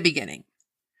start at the beginning.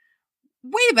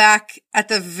 Way back at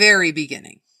the very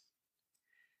beginning.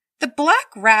 The black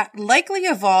rat likely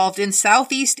evolved in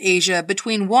Southeast Asia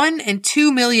between 1 and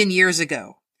 2 million years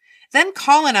ago, then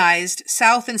colonized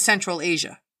South and Central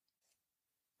Asia.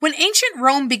 When ancient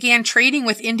Rome began trading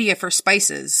with India for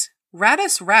spices,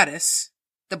 Rattus rattus,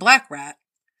 the black rat,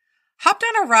 hopped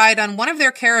on a ride on one of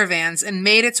their caravans and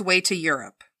made its way to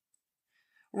Europe.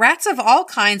 Rats of all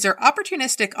kinds are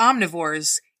opportunistic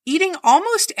omnivores, eating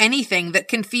almost anything that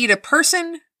can feed a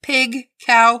person, pig,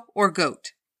 cow, or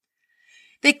goat.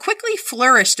 They quickly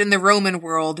flourished in the Roman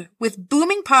world, with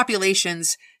booming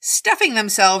populations stuffing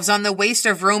themselves on the waste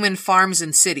of Roman farms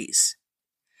and cities.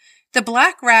 The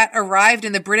black rat arrived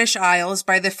in the British Isles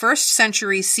by the 1st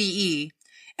century CE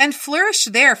and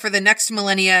flourished there for the next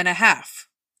millennia and a half.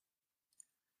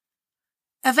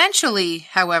 Eventually,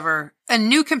 however, a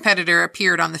new competitor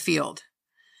appeared on the field.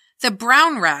 The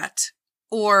brown rat,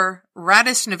 or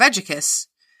Rattus novegicus,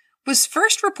 was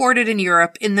first reported in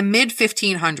Europe in the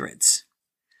mid-1500s.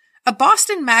 A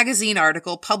Boston Magazine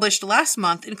article published last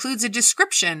month includes a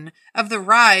description of the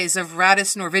rise of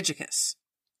Rattus norvegicus.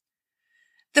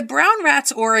 The brown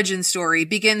rat's origin story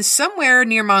begins somewhere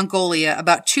near Mongolia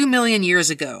about 2 million years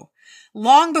ago,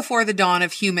 long before the dawn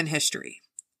of human history.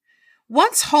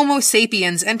 Once Homo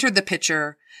sapiens entered the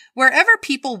picture, wherever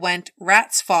people went,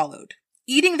 rats followed,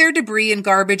 eating their debris and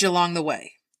garbage along the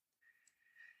way.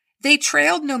 They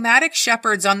trailed nomadic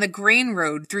shepherds on the grain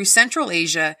road through Central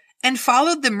Asia and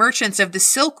followed the merchants of the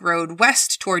Silk Road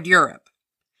west toward Europe.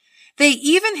 They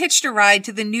even hitched a ride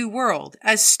to the New World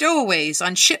as stowaways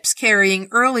on ships carrying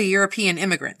early European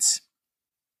immigrants.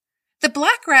 The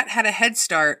black rat had a head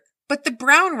start, but the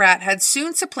brown rat had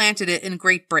soon supplanted it in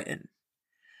Great Britain.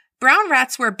 Brown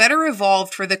rats were better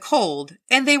evolved for the cold,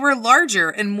 and they were larger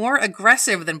and more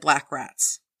aggressive than black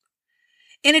rats.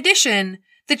 In addition,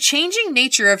 the changing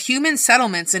nature of human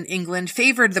settlements in England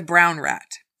favored the brown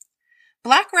rat.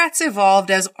 Black rats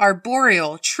evolved as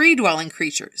arboreal, tree-dwelling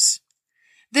creatures.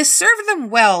 This served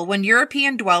them well when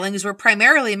European dwellings were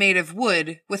primarily made of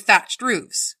wood with thatched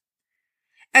roofs.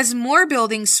 As more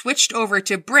buildings switched over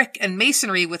to brick and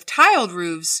masonry with tiled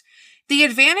roofs, the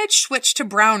advantage switched to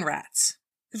brown rats.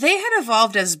 They had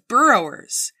evolved as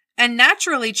burrowers and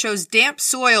naturally chose damp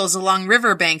soils along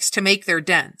riverbanks to make their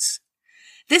dens.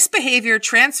 This behavior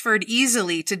transferred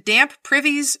easily to damp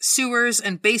privies, sewers,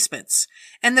 and basements,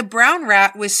 and the brown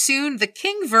rat was soon the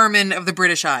king vermin of the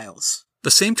British Isles.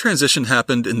 The same transition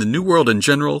happened in the New World in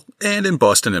general, and in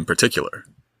Boston in particular.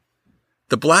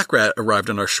 The black rat arrived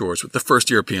on our shores with the first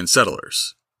European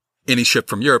settlers. Any ship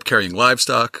from Europe carrying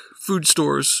livestock, food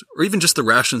stores, or even just the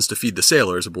rations to feed the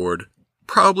sailors aboard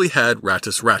probably had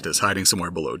Rattus rattus hiding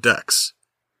somewhere below decks.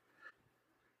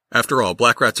 After all,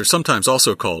 black rats are sometimes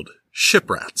also called ship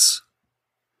rats.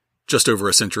 Just over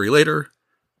a century later,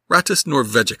 Rattus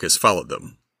norvegicus followed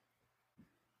them.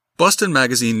 Boston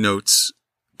Magazine notes,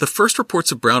 the first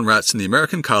reports of brown rats in the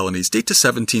American colonies date to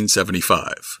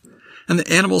 1775, and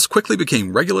the animals quickly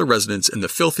became regular residents in the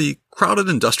filthy, crowded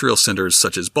industrial centers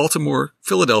such as Baltimore,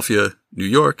 Philadelphia, New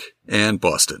York, and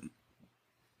Boston.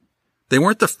 They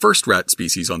weren't the first rat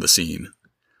species on the scene.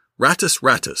 Rattus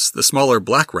rattus, the smaller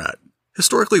black rat,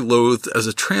 historically loathed as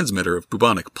a transmitter of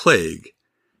bubonic plague,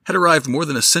 had arrived more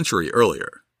than a century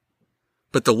earlier.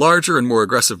 But the larger and more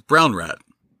aggressive brown rat,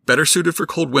 better suited for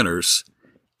cold winters,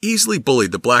 easily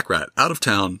bullied the black rat out of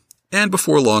town and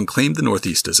before long claimed the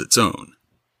Northeast as its own.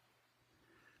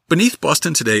 Beneath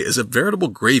Boston today is a veritable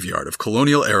graveyard of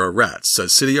colonial-era rats,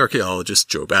 says city archaeologist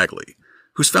Joe Bagley,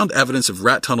 who's found evidence of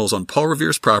rat tunnels on Paul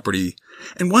Revere's property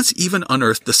and once even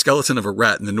unearthed the skeleton of a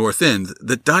rat in the North End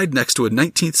that died next to a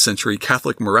 19th century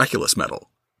Catholic miraculous medal.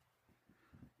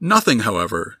 Nothing,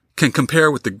 however, can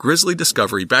compare with the grisly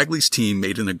discovery Bagley's team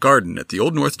made in a garden at the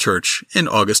Old North Church in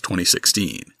August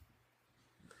 2016.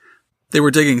 They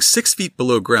were digging 6 feet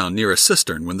below ground near a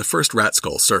cistern when the first rat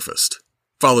skull surfaced,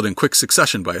 followed in quick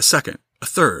succession by a second, a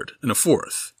third, and a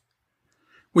fourth.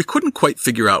 We couldn't quite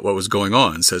figure out what was going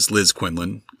on, says Liz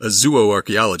Quinlan, a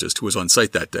zooarchaeologist who was on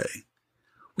site that day.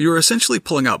 We were essentially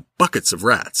pulling out buckets of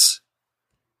rats.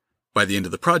 By the end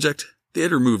of the project, they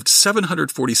had removed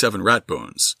 747 rat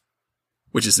bones,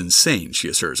 which is insane, she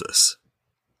assures us.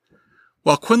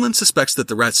 While Quinlan suspects that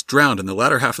the rats drowned in the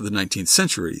latter half of the 19th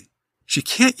century, she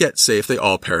can't yet say if they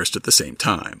all perished at the same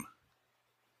time.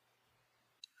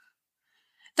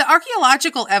 The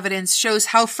archaeological evidence shows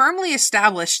how firmly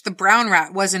established the brown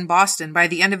rat was in Boston by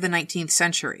the end of the 19th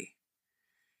century.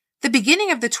 The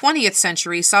beginning of the 20th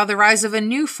century saw the rise of a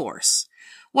new force,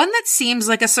 one that seems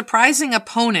like a surprising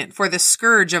opponent for the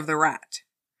scourge of the rat.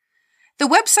 The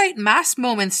website Mass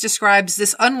Moments describes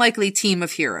this unlikely team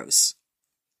of heroes.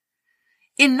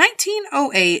 In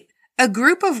 1908, a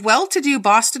group of well-to-do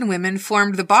Boston women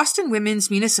formed the Boston Women's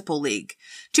Municipal League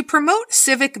to promote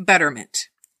civic betterment.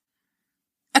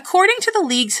 According to the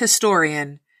League's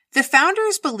historian, the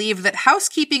founders believed that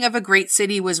housekeeping of a great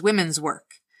city was women's work.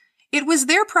 It was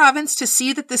their province to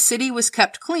see that the city was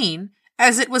kept clean,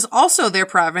 as it was also their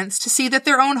province to see that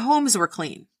their own homes were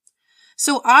clean.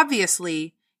 So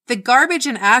obviously, the garbage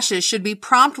and ashes should be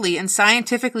promptly and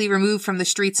scientifically removed from the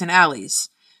streets and alleys,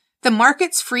 the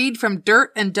markets freed from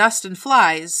dirt and dust and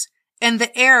flies, and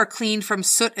the air cleaned from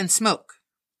soot and smoke.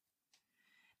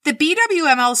 The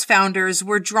BWML's founders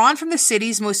were drawn from the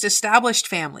city's most established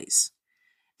families.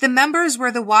 The members were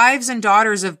the wives and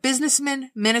daughters of businessmen,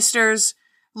 ministers,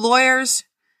 lawyers,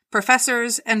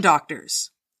 professors, and doctors.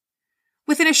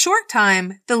 Within a short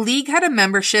time, the League had a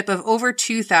membership of over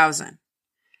 2,000.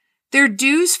 Their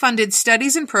dues funded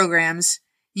studies and programs,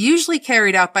 usually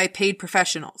carried out by paid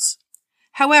professionals.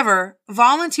 However,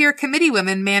 volunteer committee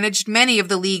women managed many of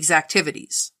the League's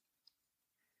activities.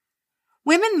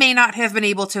 Women may not have been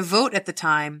able to vote at the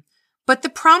time, but the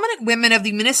prominent women of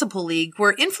the Municipal League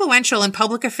were influential in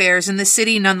public affairs in the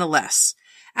city nonetheless,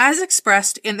 as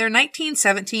expressed in their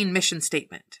 1917 mission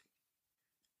statement.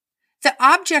 The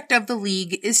object of the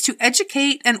League is to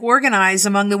educate and organize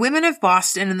among the women of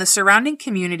Boston and the surrounding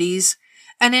communities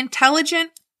an intelligent,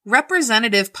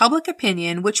 representative public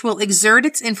opinion which will exert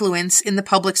its influence in the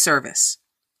public service.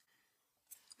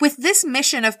 With this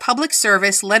mission of public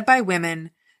service led by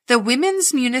women, the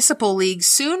Women's Municipal League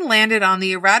soon landed on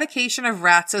the eradication of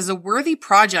rats as a worthy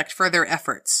project for their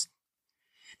efforts.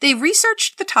 They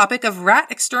researched the topic of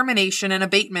rat extermination and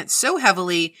abatement so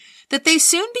heavily that they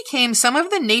soon became some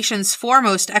of the nation's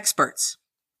foremost experts.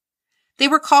 They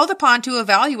were called upon to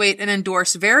evaluate and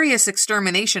endorse various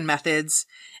extermination methods,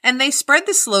 and they spread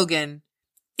the slogan,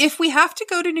 "If we have to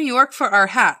go to New York for our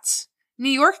hats,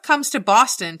 New York comes to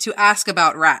Boston to ask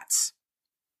about rats."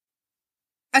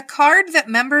 A card that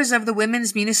members of the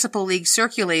Women's Municipal League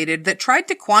circulated that tried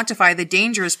to quantify the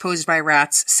dangers posed by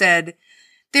rats said,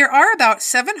 "There are about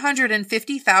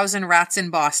 750,000 rats in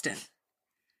Boston.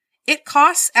 It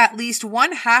costs at least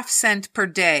 1/2 cent per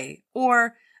day,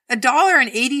 or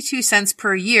 $1.82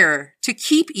 per year, to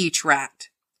keep each rat.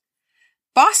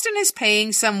 Boston is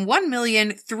paying some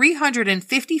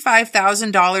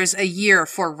 $1,355,000 a year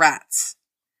for rats.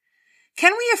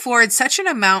 Can we afford such an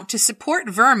amount to support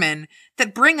vermin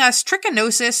that bring us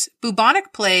trichinosis,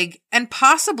 bubonic plague, and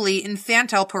possibly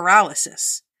infantile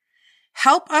paralysis?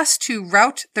 Help us to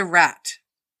rout the rat.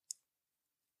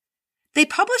 They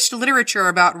published literature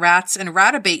about rats and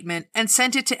rat abatement and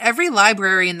sent it to every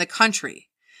library in the country,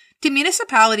 to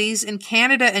municipalities in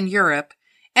Canada and Europe,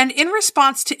 and in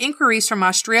response to inquiries from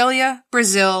Australia,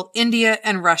 Brazil, India,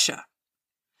 and Russia.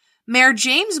 Mayor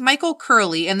James Michael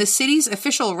Curley and the city's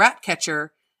official rat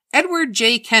catcher, Edward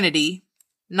J. Kennedy,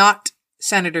 not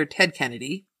Senator Ted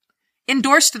Kennedy,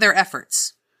 endorsed their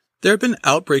efforts. There have been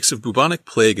outbreaks of bubonic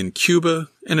plague in Cuba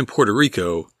and in Puerto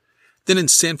Rico, then in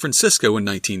San Francisco in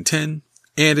 1910,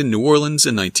 and in New Orleans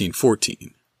in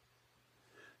 1914.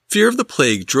 Fear of the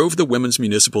plague drove the Women's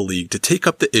Municipal League to take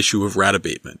up the issue of rat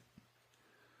abatement.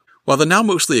 While the now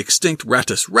mostly extinct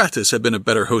Rattus rattus had been a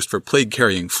better host for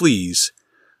plague-carrying fleas,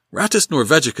 Rattus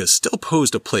norvegicus still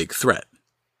posed a plague threat.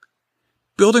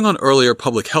 Building on earlier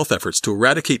public health efforts to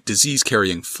eradicate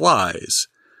disease-carrying flies,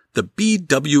 the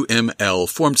BWML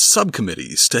formed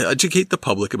subcommittees to educate the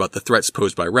public about the threats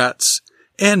posed by rats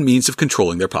and means of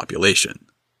controlling their population.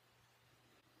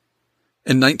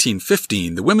 In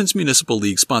 1915, the Women's Municipal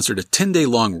League sponsored a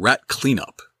 10-day-long rat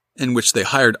cleanup, in which they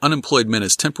hired unemployed men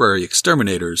as temporary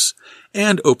exterminators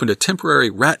and opened a temporary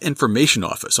rat information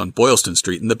office on Boylston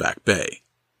Street in the Back Bay.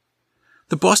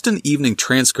 The Boston Evening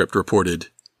Transcript reported,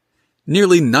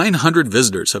 "Nearly 900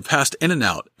 visitors have passed in and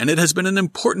out, and it has been an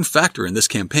important factor in this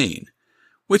campaign,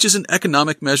 which is an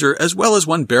economic measure as well as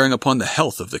one bearing upon the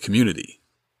health of the community."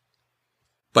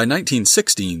 By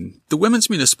 1916, the Women's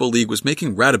Municipal League was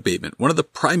making rat abatement one of the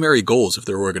primary goals of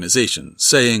their organization,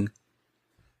 saying,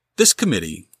 "This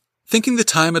committee, thinking the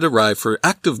time had arrived for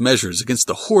active measures against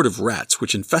the horde of rats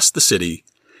which infest the city,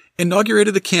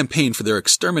 inaugurated a campaign for their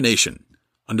extermination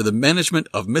under the management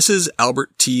of Mrs.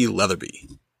 Albert T. Leatherby.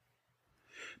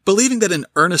 Believing that an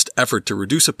earnest effort to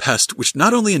reduce a pest which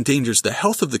not only endangers the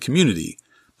health of the community,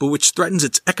 but which threatens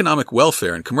its economic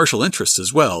welfare and commercial interests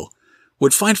as well,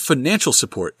 would find financial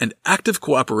support and active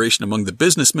cooperation among the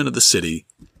businessmen of the city,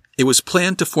 it was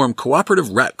planned to form cooperative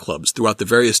rat clubs throughout the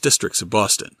various districts of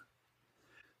Boston.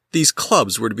 These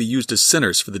clubs were to be used as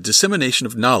centers for the dissemination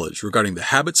of knowledge regarding the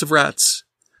habits of rats,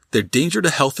 their danger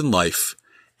to health and life,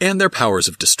 and their powers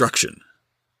of destruction.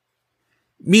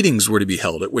 Meetings were to be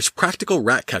held at which practical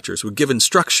rat catchers would give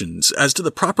instructions as to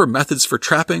the proper methods for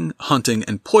trapping, hunting,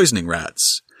 and poisoning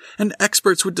rats, and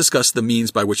experts would discuss the means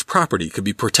by which property could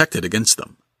be protected against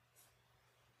them.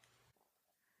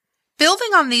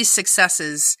 Building on these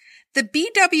successes, the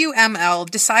BWML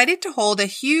decided to hold a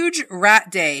huge rat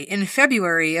day in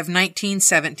February of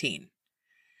 1917.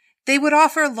 They would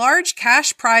offer large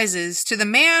cash prizes to the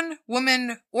man,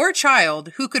 woman, or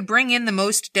child who could bring in the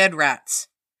most dead rats.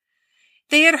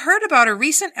 They had heard about a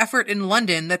recent effort in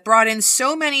London that brought in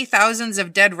so many thousands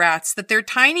of dead rats that their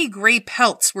tiny gray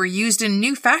pelts were used in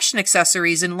new fashion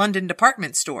accessories in London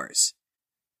department stores.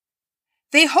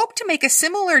 They hoped to make a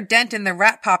similar dent in the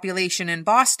rat population in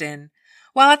Boston,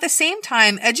 while at the same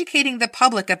time educating the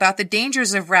public about the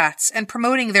dangers of rats and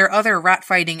promoting their other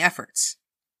rat-fighting efforts.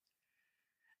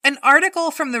 An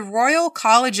article from the Royal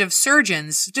College of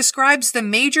Surgeons describes the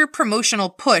major promotional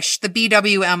push the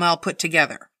BWML put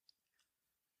together.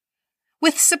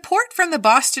 With support from the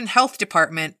Boston Health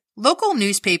Department, local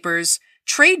newspapers,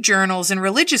 trade journals, and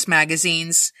religious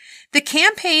magazines, the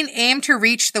campaign aimed to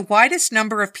reach the widest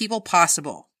number of people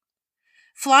possible.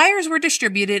 Flyers were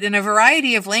distributed in a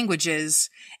variety of languages,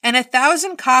 and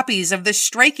 1,000 copies of the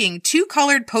striking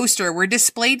two-colored poster were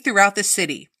displayed throughout the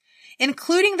city,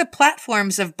 including the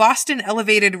platforms of Boston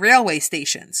elevated railway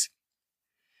stations.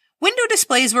 Window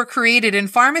displays were created in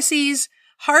pharmacies,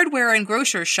 hardware, and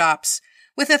grocer shops,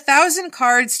 with 1,000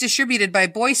 cards distributed by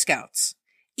Boy Scouts.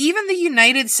 Even the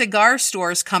United Cigar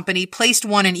Stores Company placed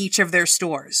one in each of their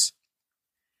stores.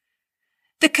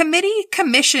 The committee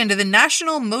commissioned the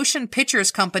National Motion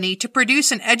Pictures Company to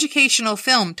produce an educational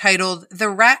film titled The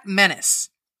Rat Menace.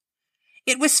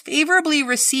 It was favorably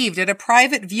received at a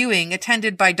private viewing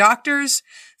attended by doctors,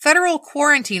 federal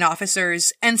quarantine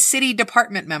officers, and city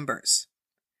department members.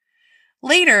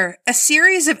 Later, a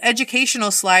series of educational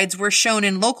slides were shown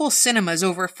in local cinemas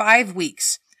over 5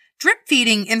 weeks,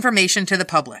 drip-feeding information to the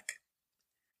public.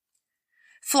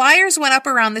 Flyers went up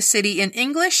around the city in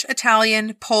English,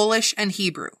 Italian, Polish, and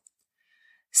Hebrew.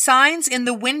 Signs in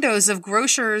the windows of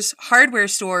grocers, hardware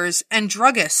stores, and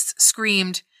druggists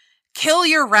screamed, Kill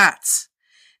your rats.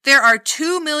 There are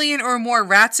 2 million or more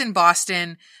rats in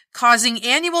Boston, causing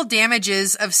annual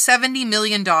damages of $70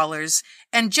 million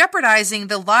and jeopardizing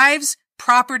the lives,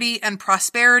 property, and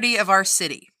prosperity of our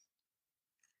city.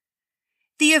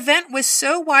 The event was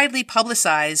so widely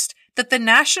publicized that the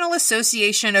National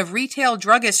Association of Retail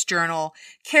Druggists Journal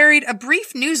carried a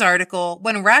brief news article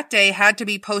when Rat Day had to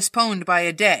be postponed by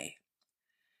a day.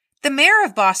 The mayor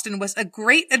of Boston was a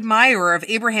great admirer of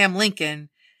Abraham Lincoln,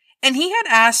 and he had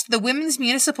asked the Women's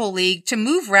Municipal League to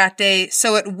move Rat Day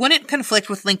so it wouldn't conflict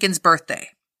with Lincoln's birthday.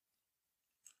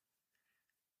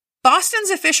 Boston's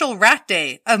official Rat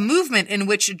Day, a movement in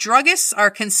which druggists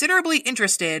are considerably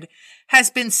interested,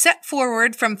 has been set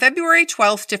forward from February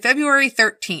 12th to February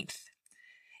 13th.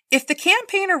 If the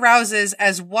campaign arouses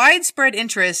as widespread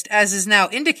interest as is now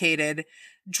indicated,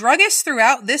 druggists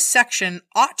throughout this section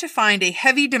ought to find a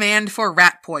heavy demand for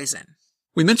rat poison.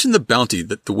 We mentioned the bounty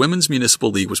that the Women's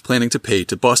Municipal League was planning to pay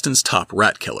to Boston's top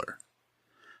rat killer.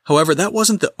 However, that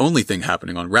wasn't the only thing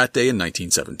happening on Rat Day in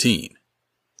 1917.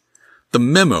 The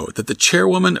memo that the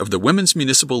chairwoman of the Women's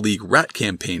Municipal League rat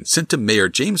campaign sent to Mayor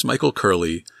James Michael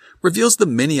Curley reveals the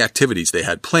many activities they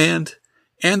had planned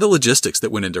and the logistics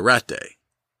that went into Rat Day.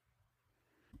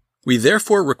 We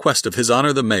therefore request of His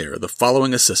Honor the Mayor the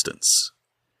following assistance: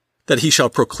 that he shall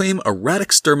proclaim a rat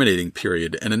exterminating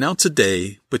period and announce a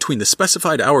day between the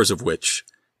specified hours of which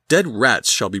dead rats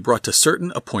shall be brought to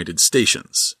certain appointed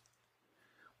stations.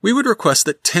 We would request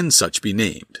that 10 such be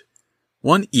named,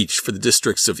 1 each for the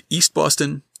districts of East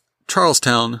Boston,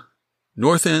 Charlestown,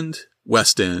 North End,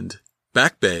 West End,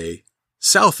 Back Bay,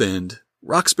 South End,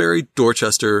 Roxbury,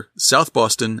 Dorchester, South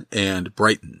Boston, and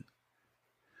Brighton.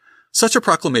 Such a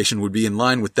proclamation would be in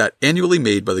line with that annually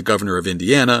made by the Governor of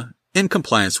Indiana in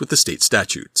compliance with the state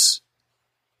statutes.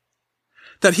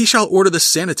 That he shall order the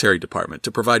sanitary department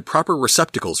to provide proper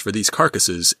receptacles for these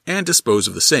carcasses and dispose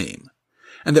of the same,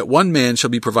 and that 1 man shall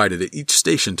be provided at each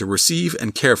station to receive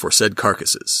and care for said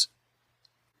carcasses.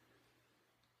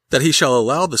 That he shall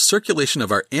allow the circulation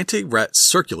of our anti-rat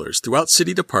circulars throughout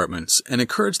city departments and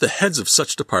encourage the heads of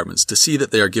such departments to see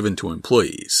that they are given to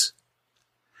employees.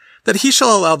 That he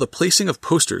shall allow the placing of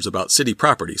posters about city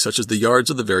property, such as the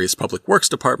yards of the various public works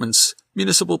departments,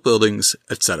 municipal buildings,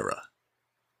 etc.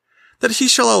 That he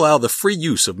shall allow the free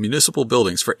use of municipal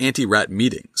buildings for anti-rat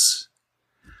meetings.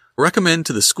 Recommend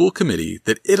to the school committee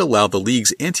that it allow the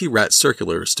League's anti-rat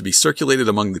circulars to be circulated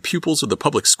among the pupils of the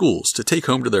public schools to take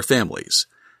home to their families,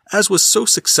 as was so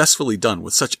successfully done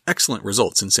with such excellent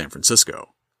results in San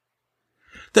Francisco.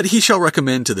 That he shall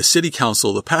recommend to the City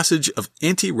Council the passage of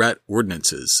anti-rat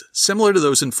ordinances, similar to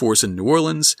those in force in New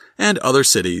Orleans and other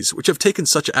cities which have taken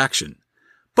such action,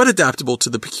 but adaptable to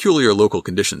the peculiar local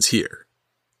conditions here.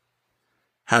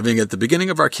 Having at the beginning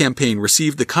of our campaign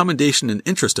received the commendation and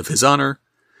interest of His Honor,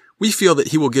 we feel that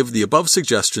he will give the above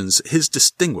suggestions his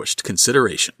distinguished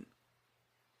consideration.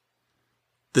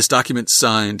 This document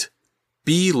signed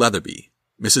B. Leatherby,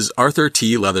 Mrs. Arthur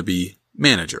T. Leatherby,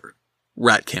 Manager,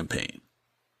 Rat Campaign.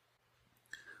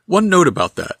 One note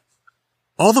about that.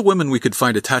 All the women we could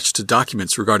find attached to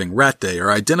documents regarding Rat Day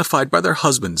are identified by their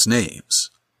husbands' names.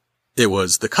 It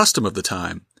was the custom of the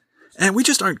time, and we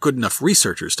just aren't good enough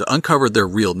researchers to uncover their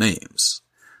real names.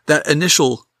 That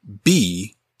initial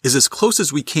B is as close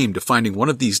as we came to finding one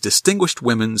of these distinguished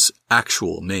women's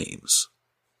actual names.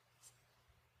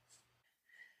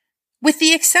 With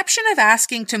the exception of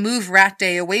asking to move Rat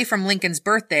Day away from Lincoln's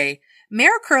birthday,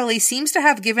 Mayor Curley seems to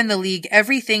have given the League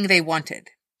everything they wanted.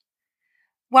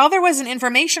 While there was an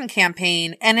information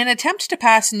campaign and an attempt to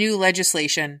pass new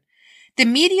legislation, the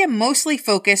media mostly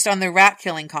focused on the rat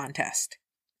killing contest.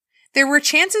 There were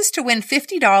chances to win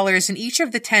 $50 in each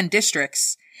of the 10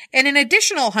 districts, and an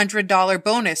additional $100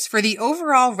 bonus for the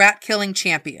overall rat-killing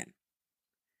champion.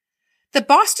 The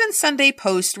Boston Sunday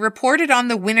Post reported on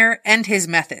the winner and his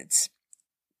methods.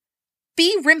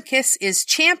 B. Rimkus is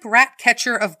champ rat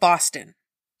catcher of Boston.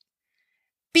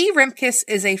 B. Rimkus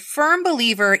is a firm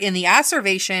believer in the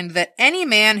assertion that any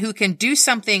man who can do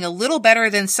something a little better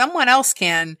than someone else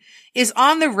can is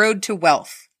on the road to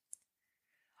wealth.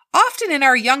 Often in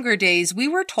our younger days, we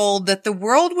were told that the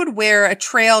world would wear a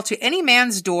trail to any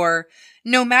man's door,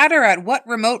 no matter at what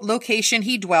remote location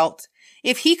he dwelt,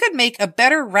 if he could make a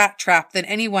better rat trap than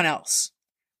anyone else.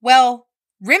 Well,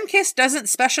 Rimkus doesn't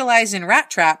specialize in rat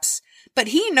traps, but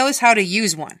he knows how to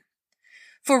use one.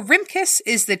 For Rimkus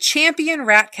is the champion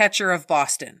rat catcher of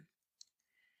Boston.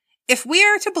 If we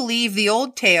are to believe the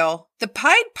old tale, the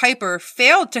Pied Piper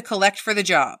failed to collect for the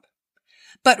job.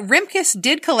 But Rimkus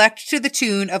did collect to the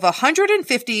tune of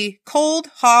 $150 cold,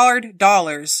 hard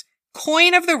dollars,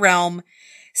 coin of the realm,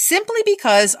 simply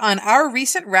because on our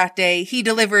recent rat day, he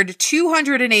delivered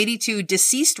 282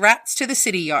 deceased rats to the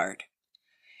city yard.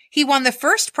 He won the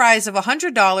first prize of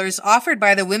 $100 offered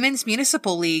by the Women's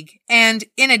Municipal League and,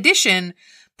 in addition,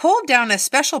 pulled down a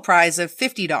special prize of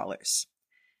 $50.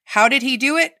 How did he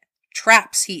do it?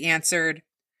 Traps, he answered.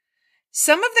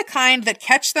 Some of the kind that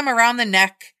catch them around the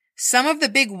neck, some of the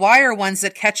big wire ones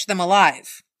that catch them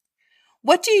alive.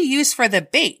 What do you use for the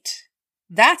bait?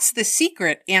 That's the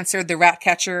secret, answered the rat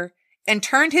catcher, and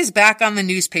turned his back on the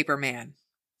newspaper man.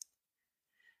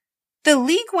 The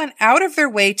league went out of their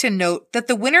way to note that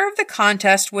the winner of the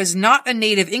contest was not a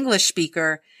native English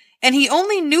speaker, and he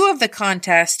only knew of the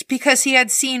contest because he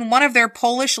had seen one of their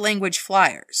Polish language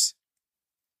flyers.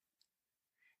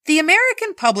 The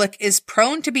American public is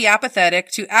prone to be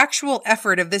apathetic to actual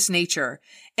effort of this nature,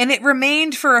 and it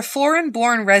remained for a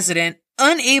foreign-born resident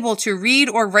unable to read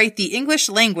or write the English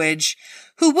language,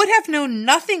 who would have known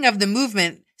nothing of the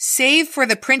movement save for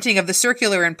the printing of the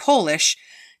circular in Polish,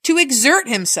 to exert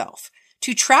himself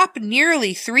to trap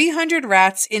nearly 300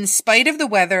 rats in spite of the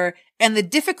weather and the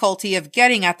difficulty of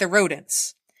getting at the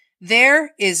rodents.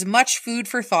 There is much food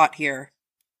for thought here.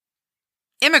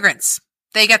 Immigrants,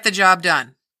 they get the job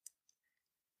done.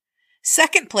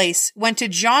 Second place went to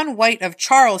John White of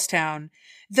Charlestown,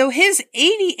 though his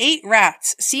 88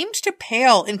 rats seemed to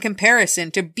pale in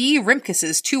comparison to B.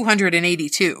 Rimkus's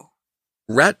 282.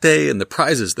 Rat Day and the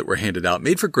prizes that were handed out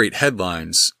made for great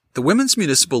headlines. The Women's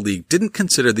Municipal League didn't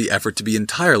consider the effort to be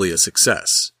entirely a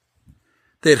success.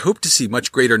 They had hoped to see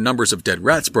much greater numbers of dead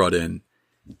rats brought in,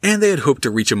 and they had hoped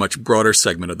to reach a much broader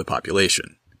segment of the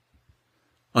population.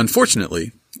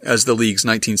 Unfortunately, as the League's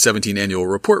 1917 annual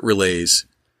report relays,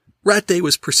 Rat Day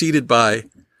was preceded by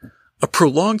a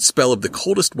prolonged spell of the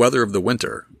coldest weather of the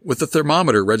winter, with the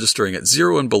thermometer registering at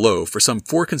 0 and below for some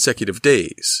 4 consecutive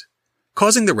days,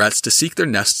 causing the rats to seek their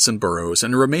nests and burrows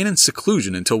and remain in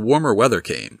seclusion until warmer weather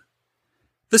came.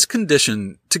 This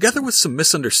condition, together with some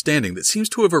misunderstanding that seems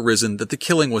to have arisen that the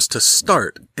killing was to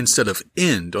start instead of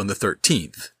end on the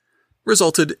 13th,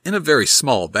 resulted in a very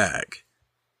small bag.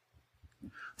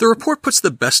 The report puts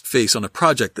the best face on a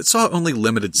project that saw only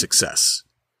limited success.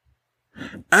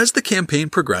 As the campaign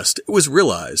progressed, it was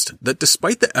realized that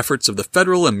despite the efforts of the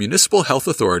federal and municipal health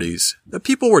authorities, the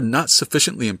people were not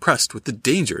sufficiently impressed with the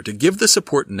danger to give the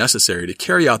support necessary to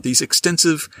carry out these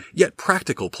extensive yet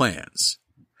practical plans.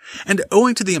 And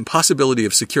owing to the impossibility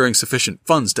of securing sufficient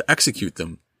funds to execute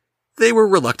them, they were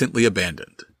reluctantly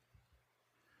abandoned.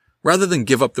 Rather than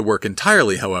give up the work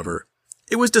entirely, however,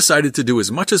 it was decided to do as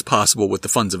much as possible with the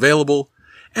funds available,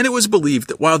 and it was believed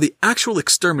that while the actual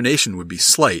extermination would be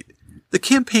slight, the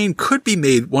campaign could be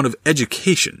made one of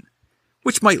education,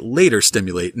 which might later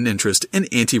stimulate an interest in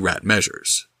anti-rat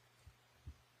measures.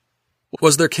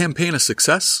 Was their campaign a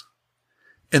success?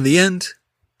 In the end,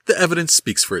 the evidence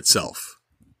speaks for itself.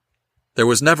 There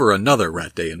was never another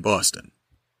Rat Day in Boston.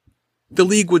 The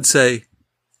League would say,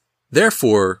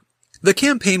 therefore, the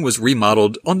campaign was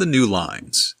remodeled on the new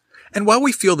lines, and while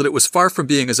we feel that it was far from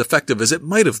being as effective as it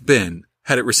might have been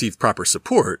had it received proper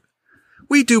support,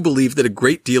 we do believe that a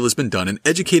great deal has been done in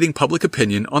educating public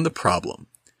opinion on the problem,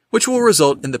 which will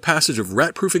result in the passage of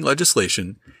rat-proofing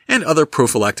legislation and other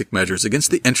prophylactic measures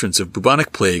against the entrance of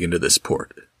bubonic plague into this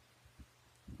port.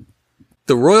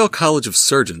 The Royal College of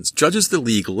Surgeons judges the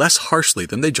League less harshly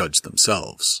than they judge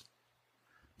themselves.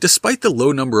 Despite the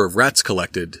low number of rats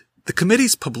collected, the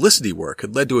committee's publicity work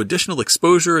had led to additional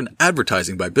exposure and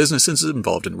advertising by businesses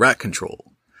involved in rat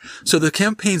control, so the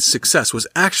campaign's success was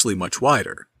actually much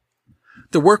wider.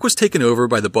 The work was taken over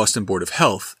by the Boston Board of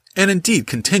Health, and indeed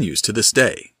continues to this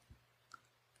day.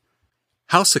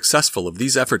 How successful have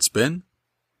these efforts been?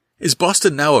 Is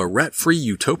Boston now a rat-free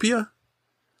utopia?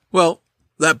 Well,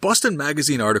 that Boston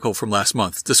Magazine article from last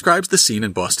month describes the scene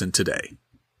in Boston today.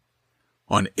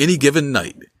 On any given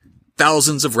night,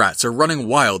 thousands of rats are running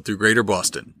wild through Greater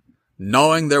Boston,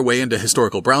 gnawing their way into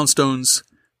historical brownstones,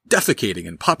 defecating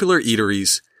in popular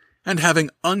eateries, and having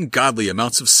ungodly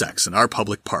amounts of sex in our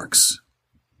public parks.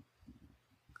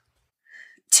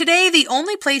 Today, the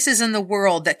only places in the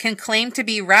world that can claim to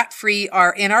be rat-free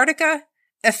are Antarctica,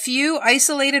 a few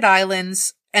isolated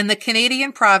islands, and the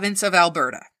Canadian province of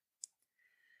Alberta.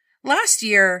 Last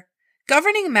year,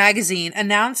 Governing Magazine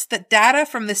announced that data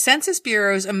from the Census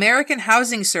Bureau's American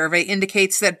Housing Survey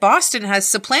indicates that Boston has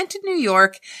supplanted New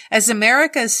York as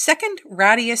America's second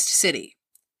rattiest city.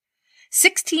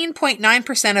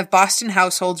 16.9% of Boston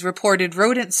households reported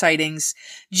rodent sightings,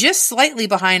 just slightly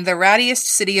behind the rattiest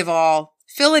city of all,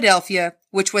 Philadelphia,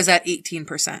 which was at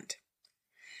 18%.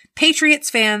 Patriots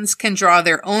fans can draw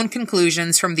their own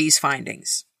conclusions from these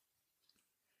findings.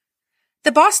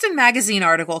 The Boston Magazine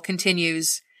article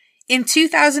continues, in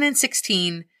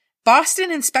 2016,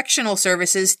 Boston Inspectional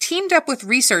Services teamed up with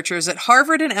researchers at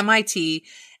Harvard and MIT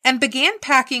and began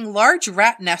packing large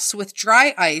rat nests with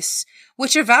dry ice,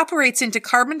 which evaporates into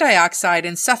carbon dioxide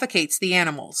and suffocates the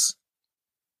animals.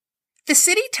 The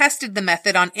city tested the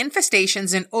method on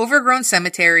infestations in overgrown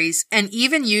cemeteries and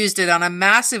even used it on a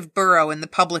massive burrow in the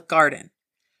public garden.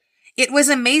 It was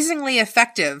amazingly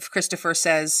effective, Christopher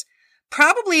says,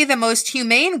 probably the most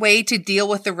humane way to deal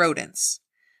with the rodents.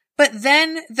 But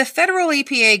then the federal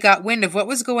EPA got wind of what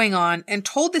was going on and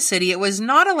told the city it was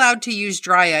not allowed to use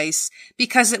dry ice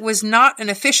because it was not an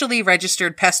officially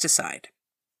registered pesticide.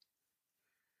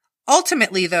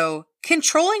 Ultimately, though,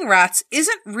 controlling rats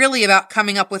isn't really about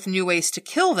coming up with new ways to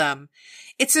kill them.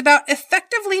 It's about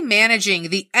effectively managing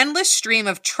the endless stream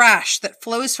of trash that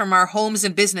flows from our homes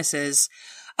and businesses,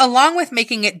 along with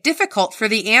making it difficult for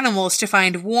the animals to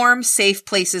find warm, safe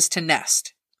places to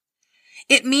nest.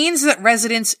 It means that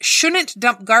residents shouldn't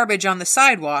dump garbage on the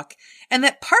sidewalk, and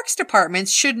that parks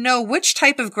departments should know which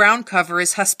type of ground cover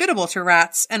is hospitable to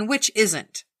rats and which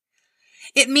isn't.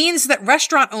 It means that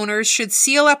restaurant owners should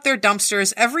seal up their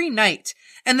dumpsters every night,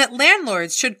 and that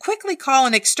landlords should quickly call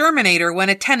an exterminator when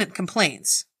a tenant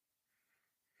complains.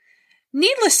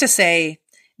 Needless to say,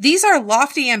 these are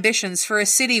lofty ambitions for a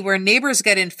city where neighbors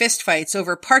get in fistfights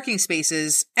over parking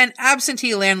spaces and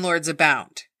absentee landlords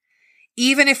abound.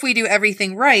 Even if we do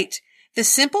everything right, the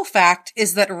simple fact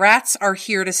is that rats are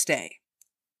here to stay.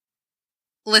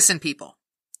 Listen, people.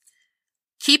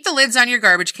 Keep the lids on your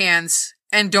garbage cans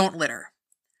and don't litter.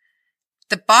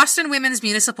 The Boston Women's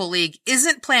Municipal League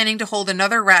isn't planning to hold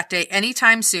another rat day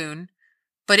anytime soon,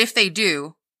 but if they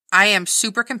do, I am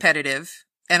super competitive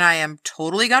and I am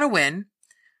totally gonna win.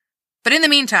 But in the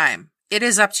meantime, it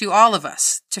is up to all of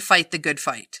us to fight the good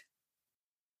fight.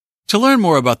 To learn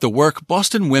more about the work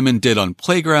Boston women did on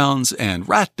playgrounds and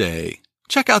Rat Day,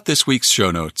 check out this week's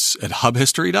show notes at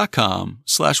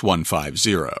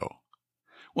hubhistory.com/150.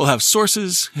 We'll have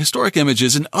sources, historic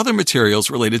images, and other materials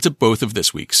related to both of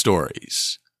this week's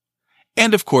stories.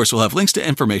 And of course, we'll have links to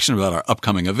information about our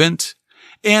upcoming event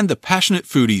and the Passionate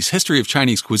Foodie's History of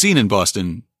Chinese Cuisine in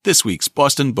Boston, this week's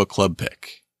Boston Book Club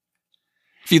pick.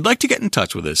 If you'd like to get in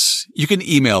touch with us, you can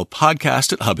email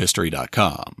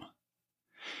podcast@hubhistory.com.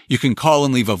 You can call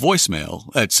and leave a voicemail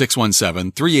at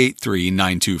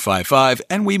 617-383-9255,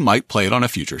 and we might play it on a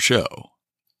future show.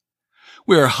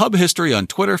 We are Hub History on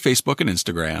Twitter, Facebook, and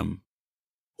Instagram.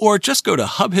 Or just go to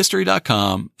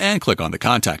hubhistory.com and click on the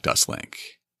Contact Us link.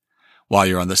 While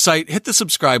you're on the site, hit the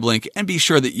subscribe link and be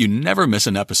sure that you never miss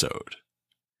an episode.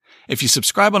 If you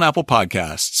subscribe on Apple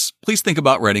Podcasts, please think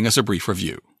about writing us a brief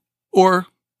review. Or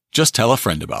just tell a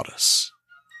friend about us.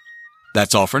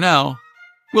 That's all for now.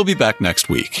 We'll be back next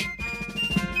week.